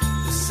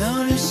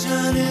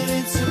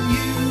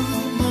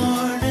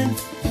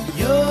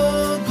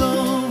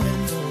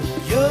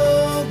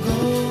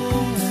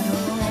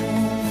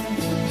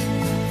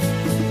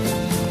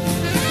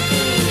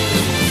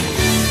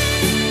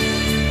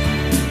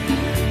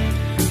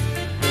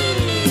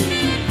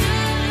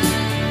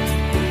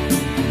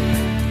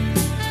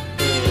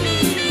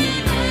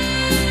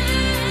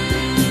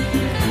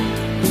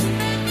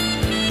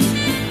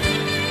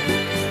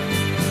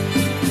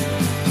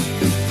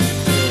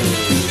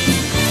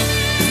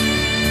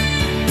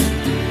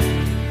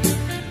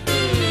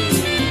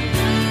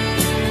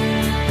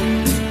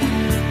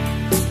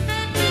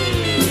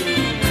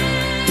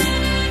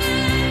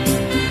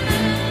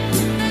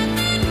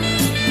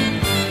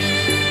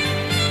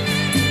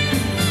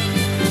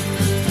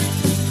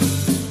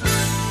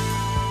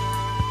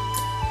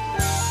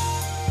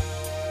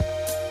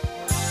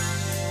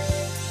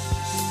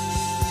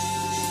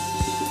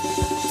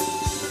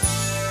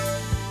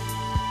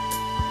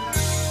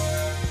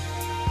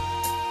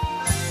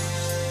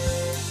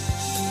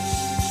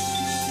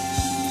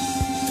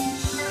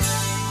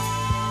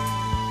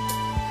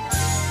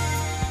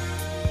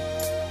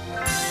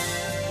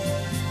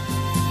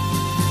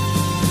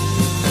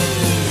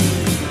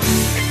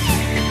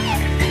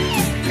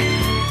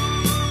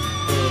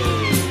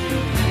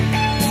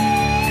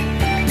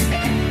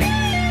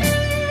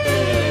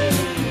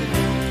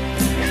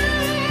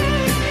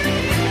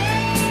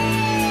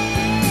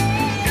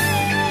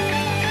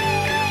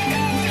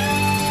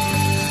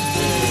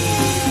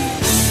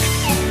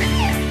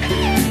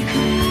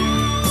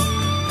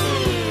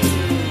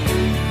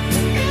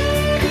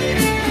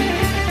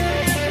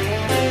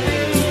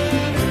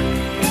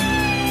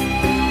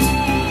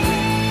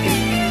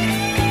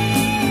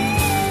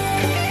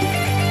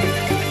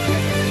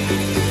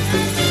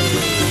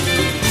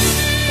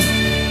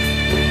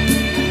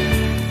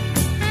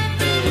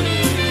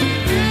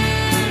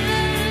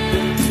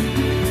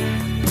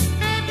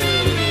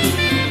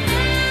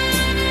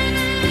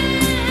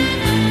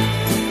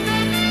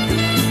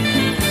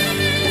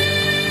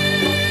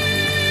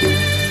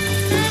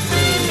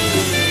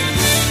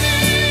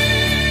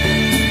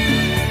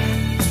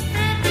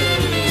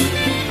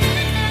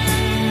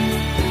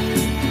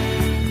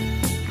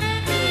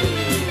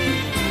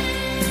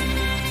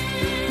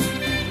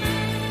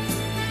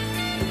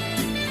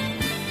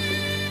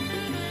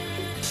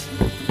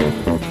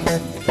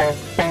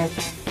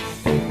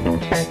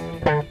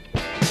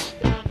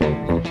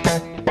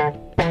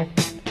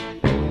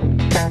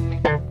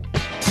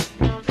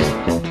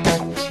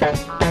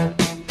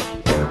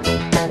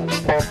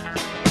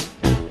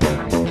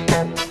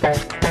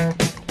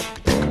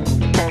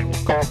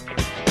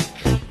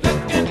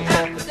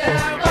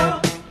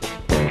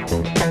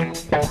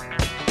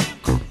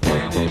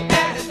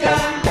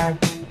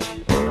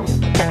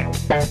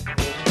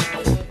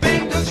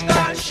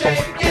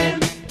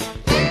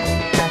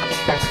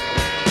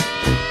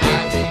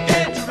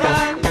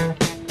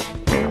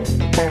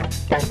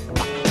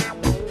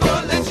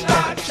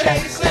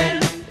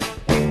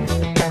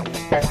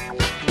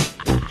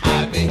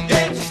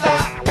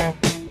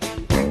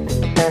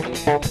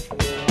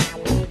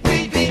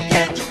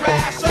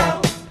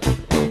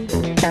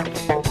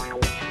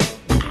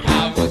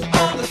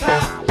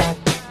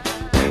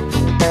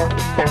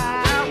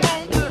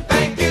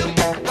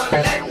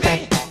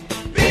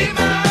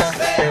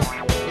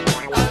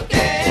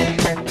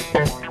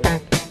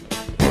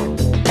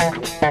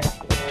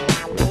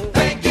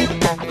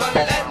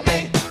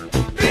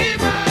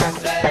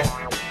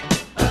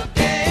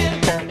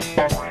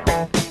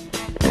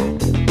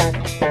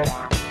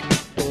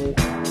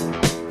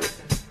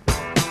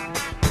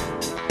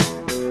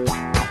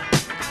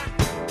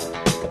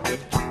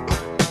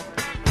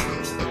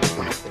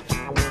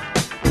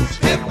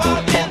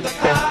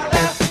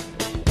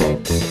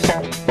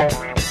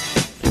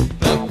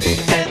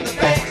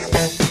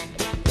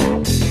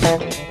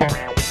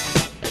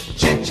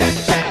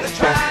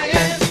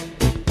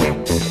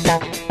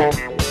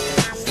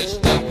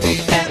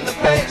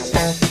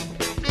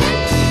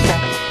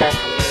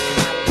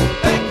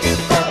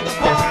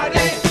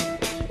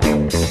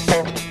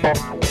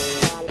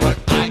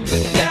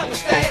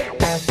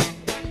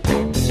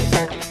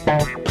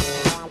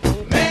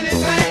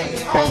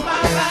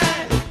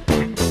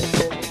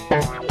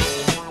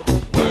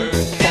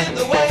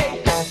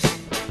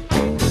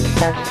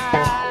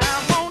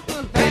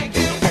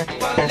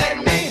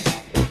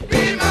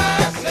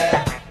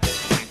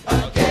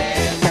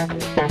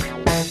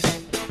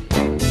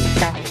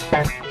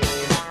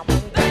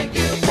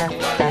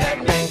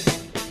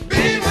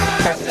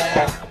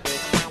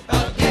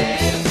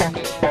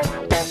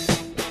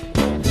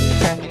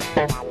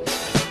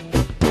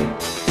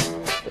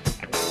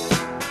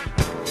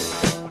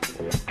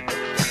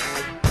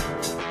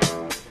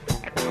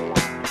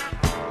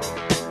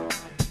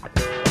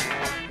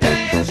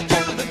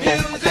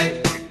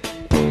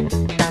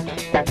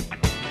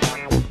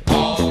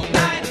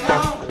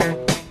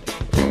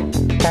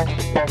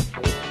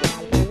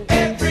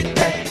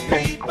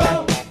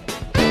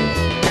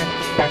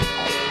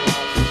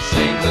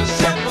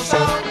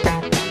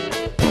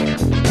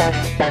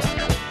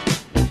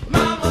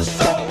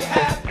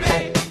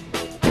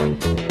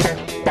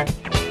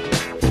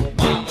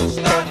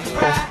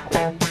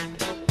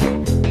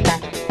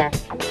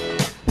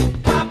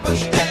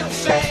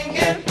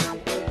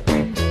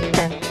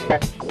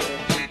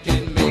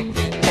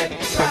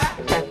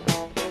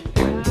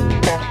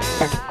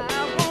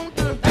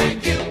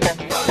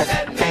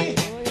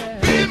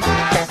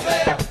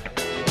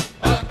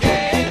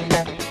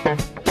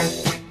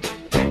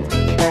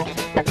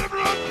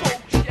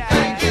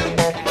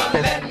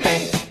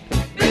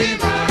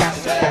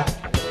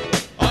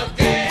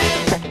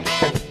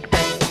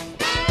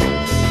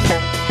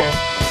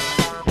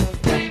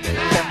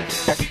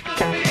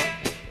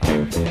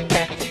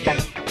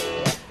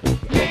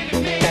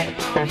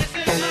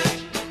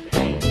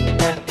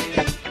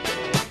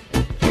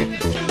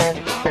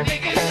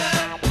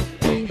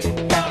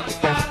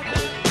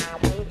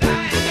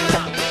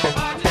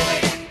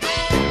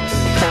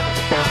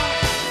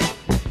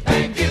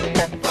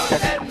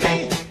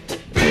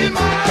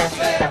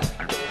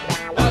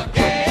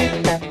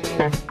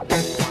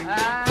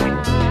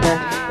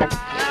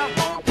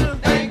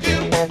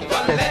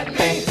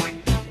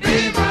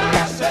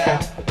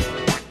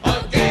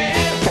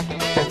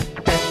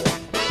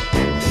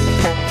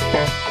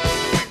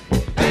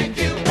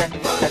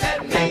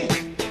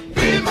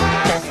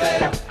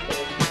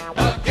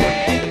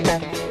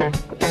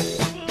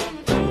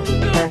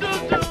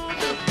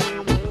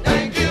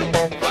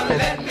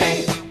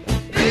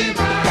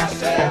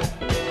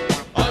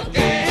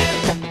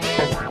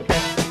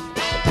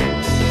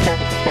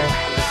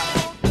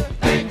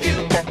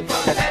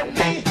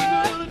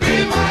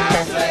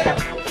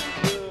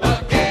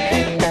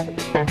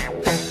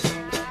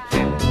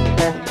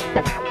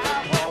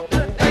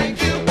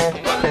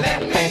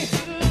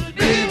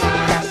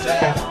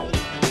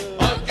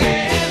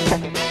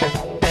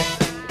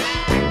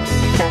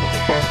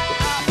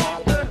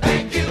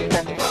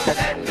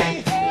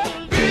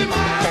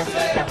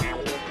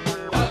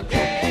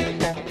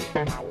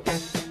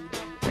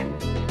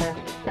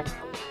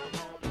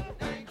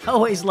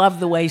 Always loved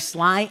the way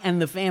Sly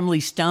and the Family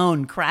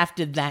Stone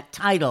crafted that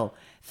title.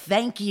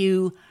 Thank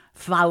you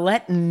for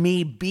letting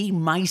me be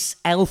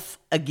myself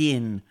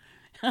again.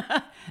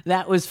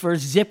 That was for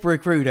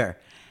ZipRecruiter.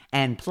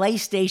 And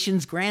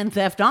PlayStation's Grand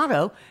Theft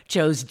Auto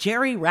chose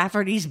Jerry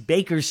Rafferty's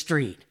Baker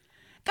Street.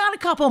 Got a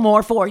couple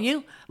more for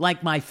you,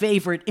 like my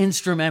favorite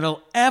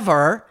instrumental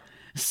ever,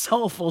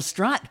 Soulful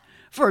Strut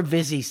for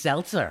Vizzy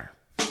Seltzer.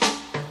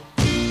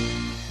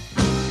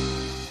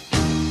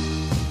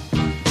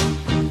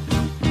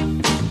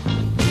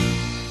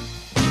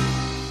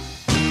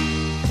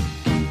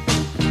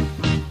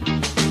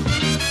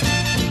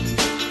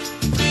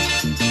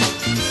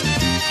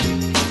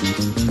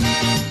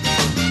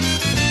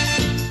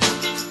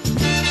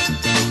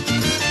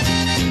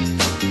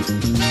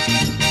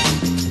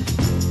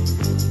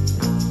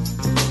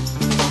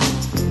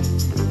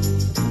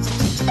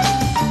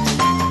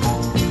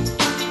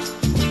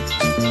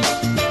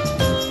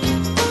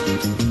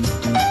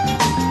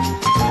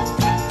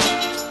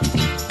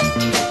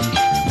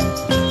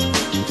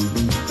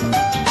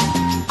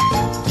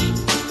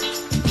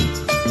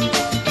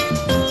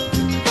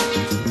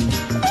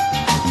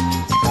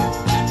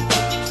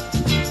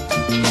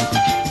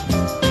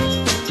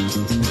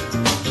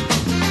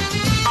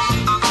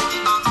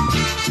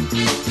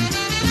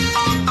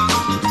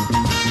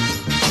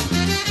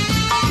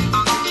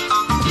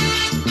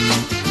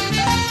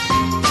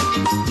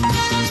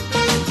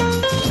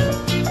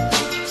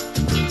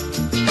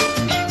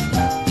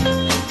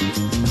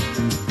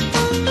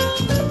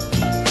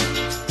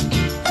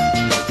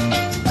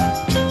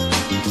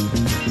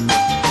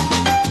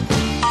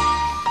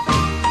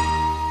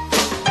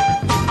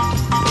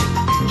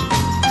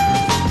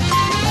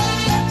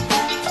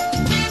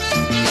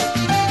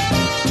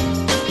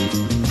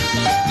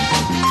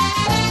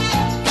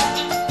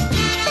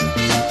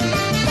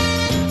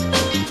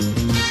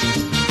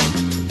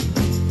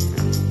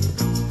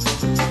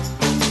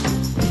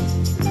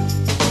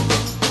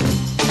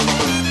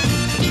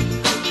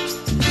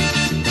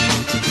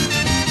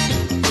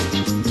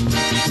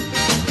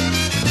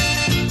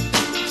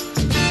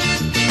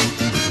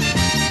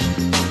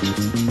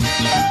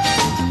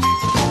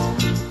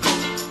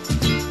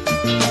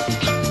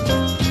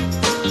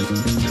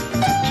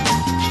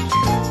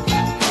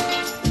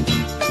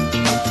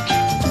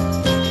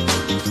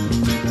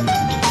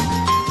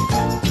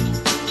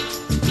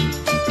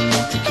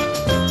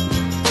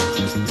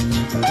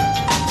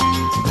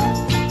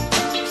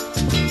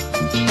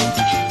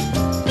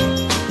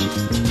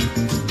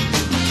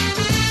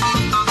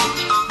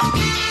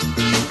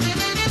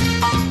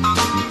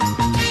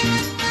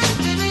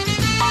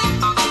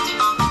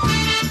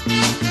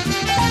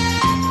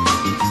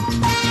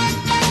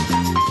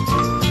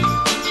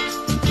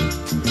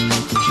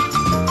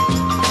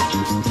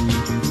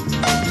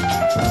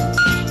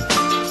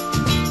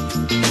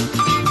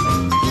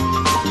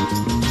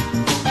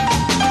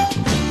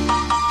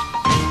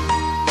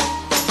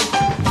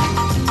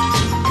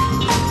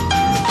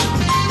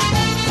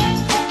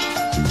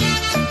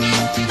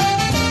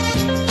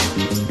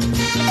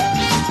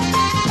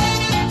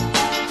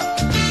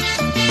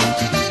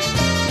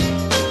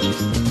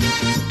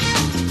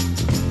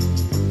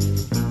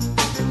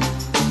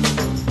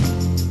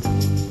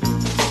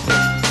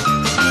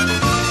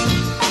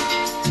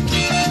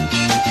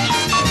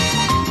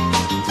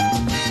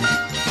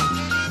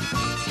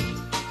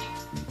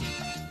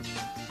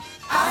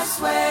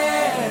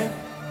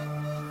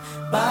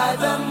 by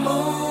the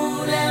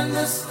moon and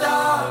the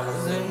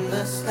stars in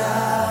the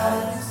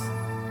skies.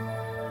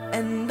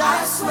 And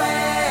I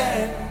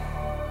swear,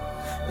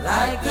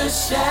 like a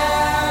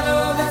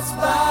shadow that's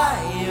by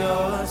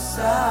your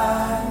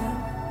side.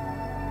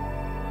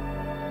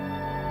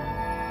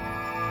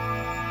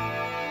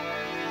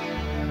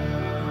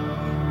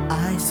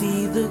 I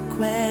see the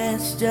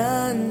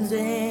questions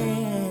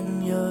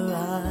in your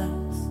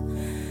eyes.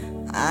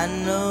 I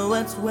know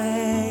what's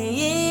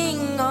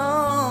weighing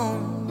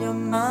on your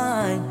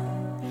mind.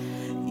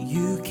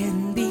 You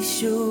can be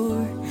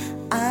sure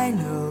I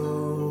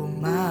know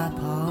my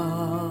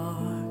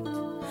part,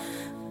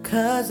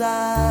 'cause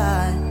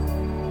I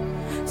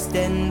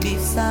stand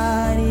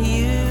beside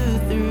you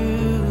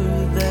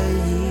through the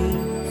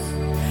years.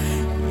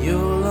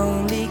 You'll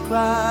only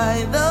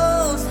cry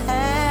those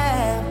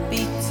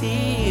happy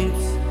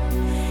tears.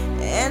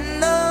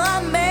 And though I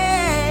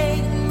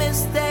make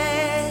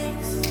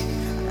mistakes,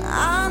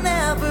 I'll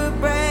never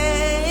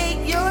break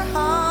your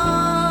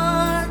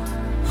heart.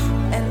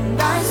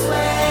 And I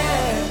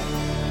swear,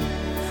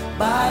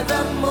 by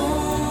the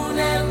moon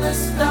and the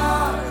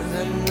stars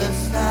and the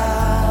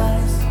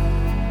skies,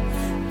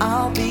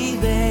 I'll be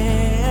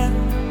there.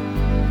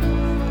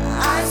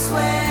 I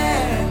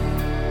swear,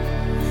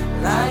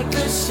 like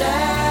a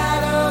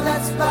shadow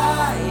that's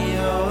by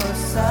your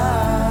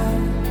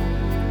side,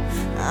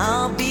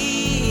 I'll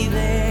be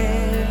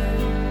there.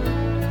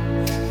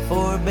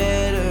 For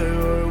better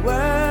or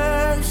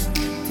worse,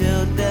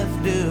 till death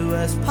do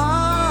us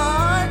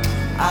part.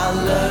 I'll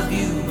love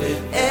you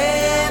with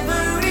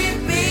every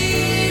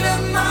beat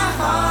of my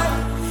heart.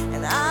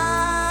 And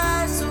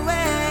I swear,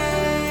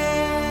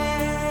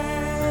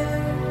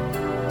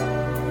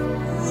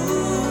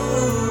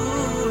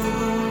 ooh,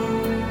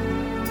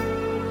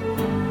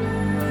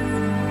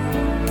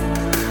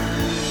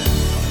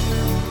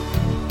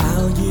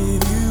 I'll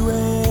give you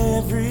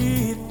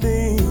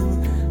everything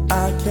I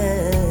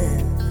can.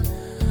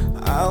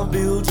 I'll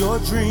build your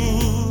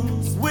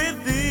dreams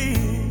with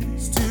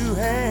these two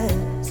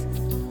hands.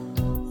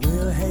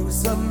 We'll hang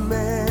some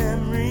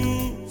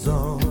memories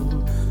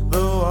on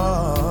the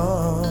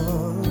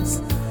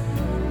walls.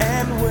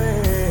 And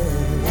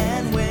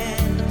when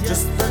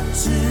just the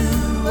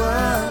two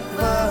of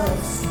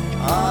us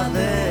are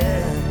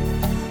there,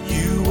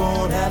 you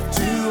won't have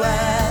to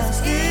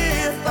ask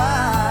if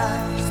I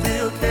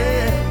still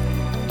care.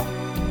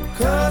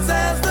 'Cause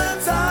as the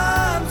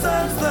time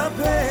turns the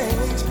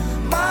page,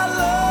 my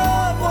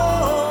love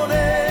won't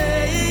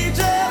age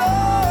at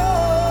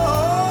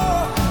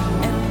all.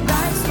 And I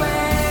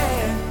swear,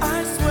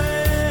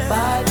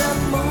 by the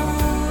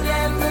moon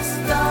and the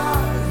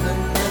stars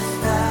and the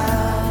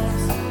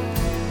skies,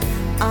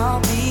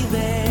 I'll be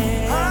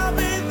there.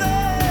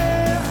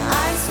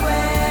 I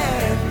swear,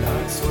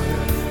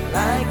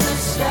 like a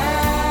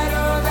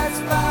shadow that's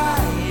by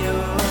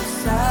your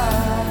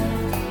side,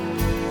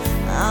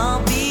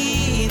 I'll be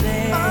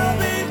there.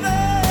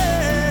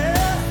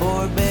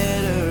 For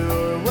better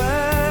or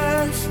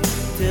worse,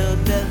 till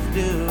death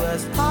do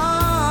us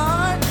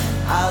part.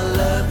 I'll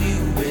love you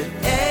with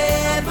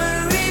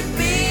every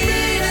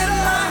beat of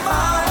my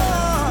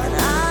heart. And I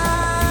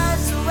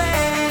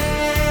swear,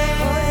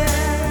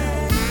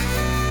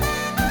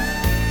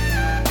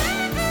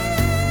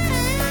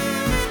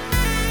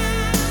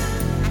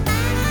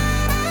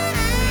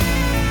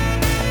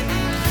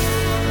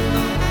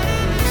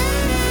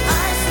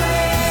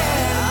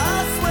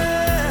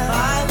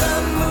 by the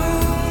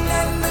moon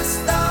and the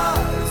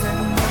stars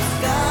and the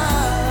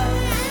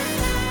skies,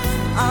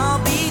 I'll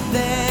be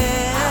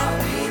there.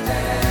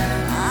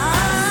 I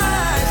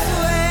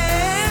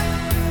swear,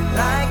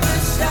 like a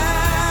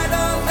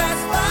shadow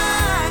that's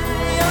by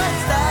your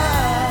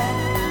side,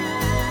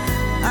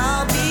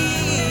 I'll be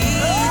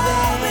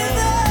there.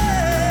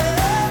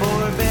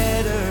 For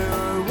better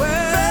or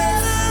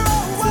worse,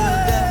 till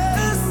death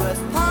do us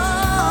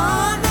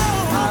part.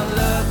 I'll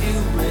love you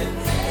with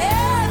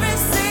every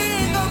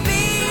single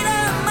beat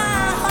of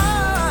my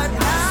heart.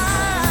 I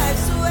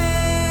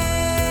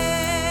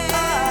swear, I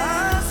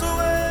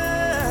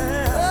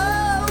swear.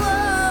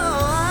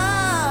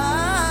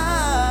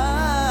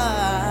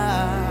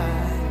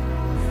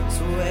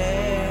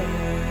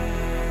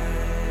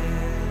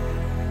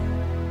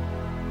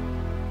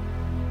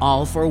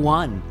 All for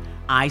one,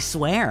 I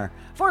swear,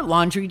 for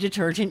laundry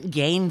detergent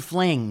Gain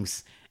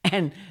Flings.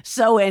 And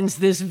so ends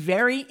this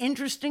very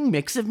interesting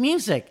mix of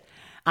music.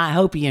 I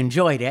hope you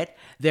enjoyed it.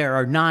 There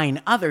are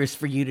 9 others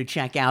for you to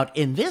check out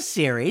in this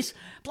series,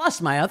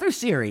 plus my other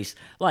series,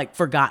 like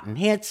Forgotten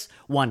Hits,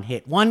 One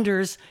Hit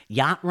Wonders,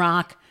 Yacht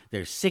Rock,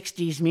 there's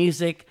 60s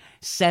music,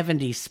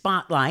 70s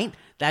Spotlight.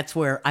 That's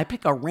where I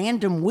pick a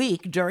random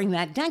week during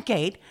that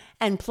decade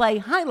and play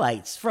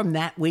highlights from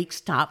that week's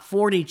top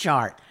 40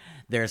 chart.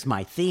 There's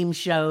my theme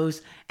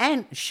shows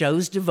and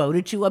shows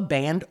devoted to a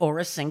band or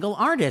a single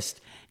artist.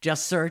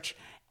 Just search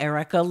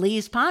Erica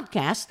Lee's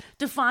podcast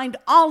to find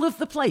all of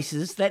the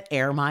places that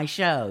air my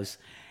shows.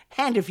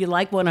 And if you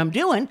like what I'm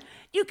doing,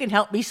 you can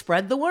help me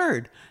spread the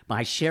word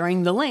by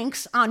sharing the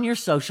links on your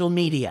social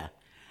media.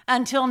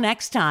 Until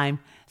next time,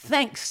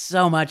 Thanks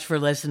so much for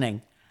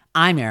listening.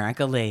 I'm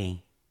Erica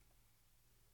Lee.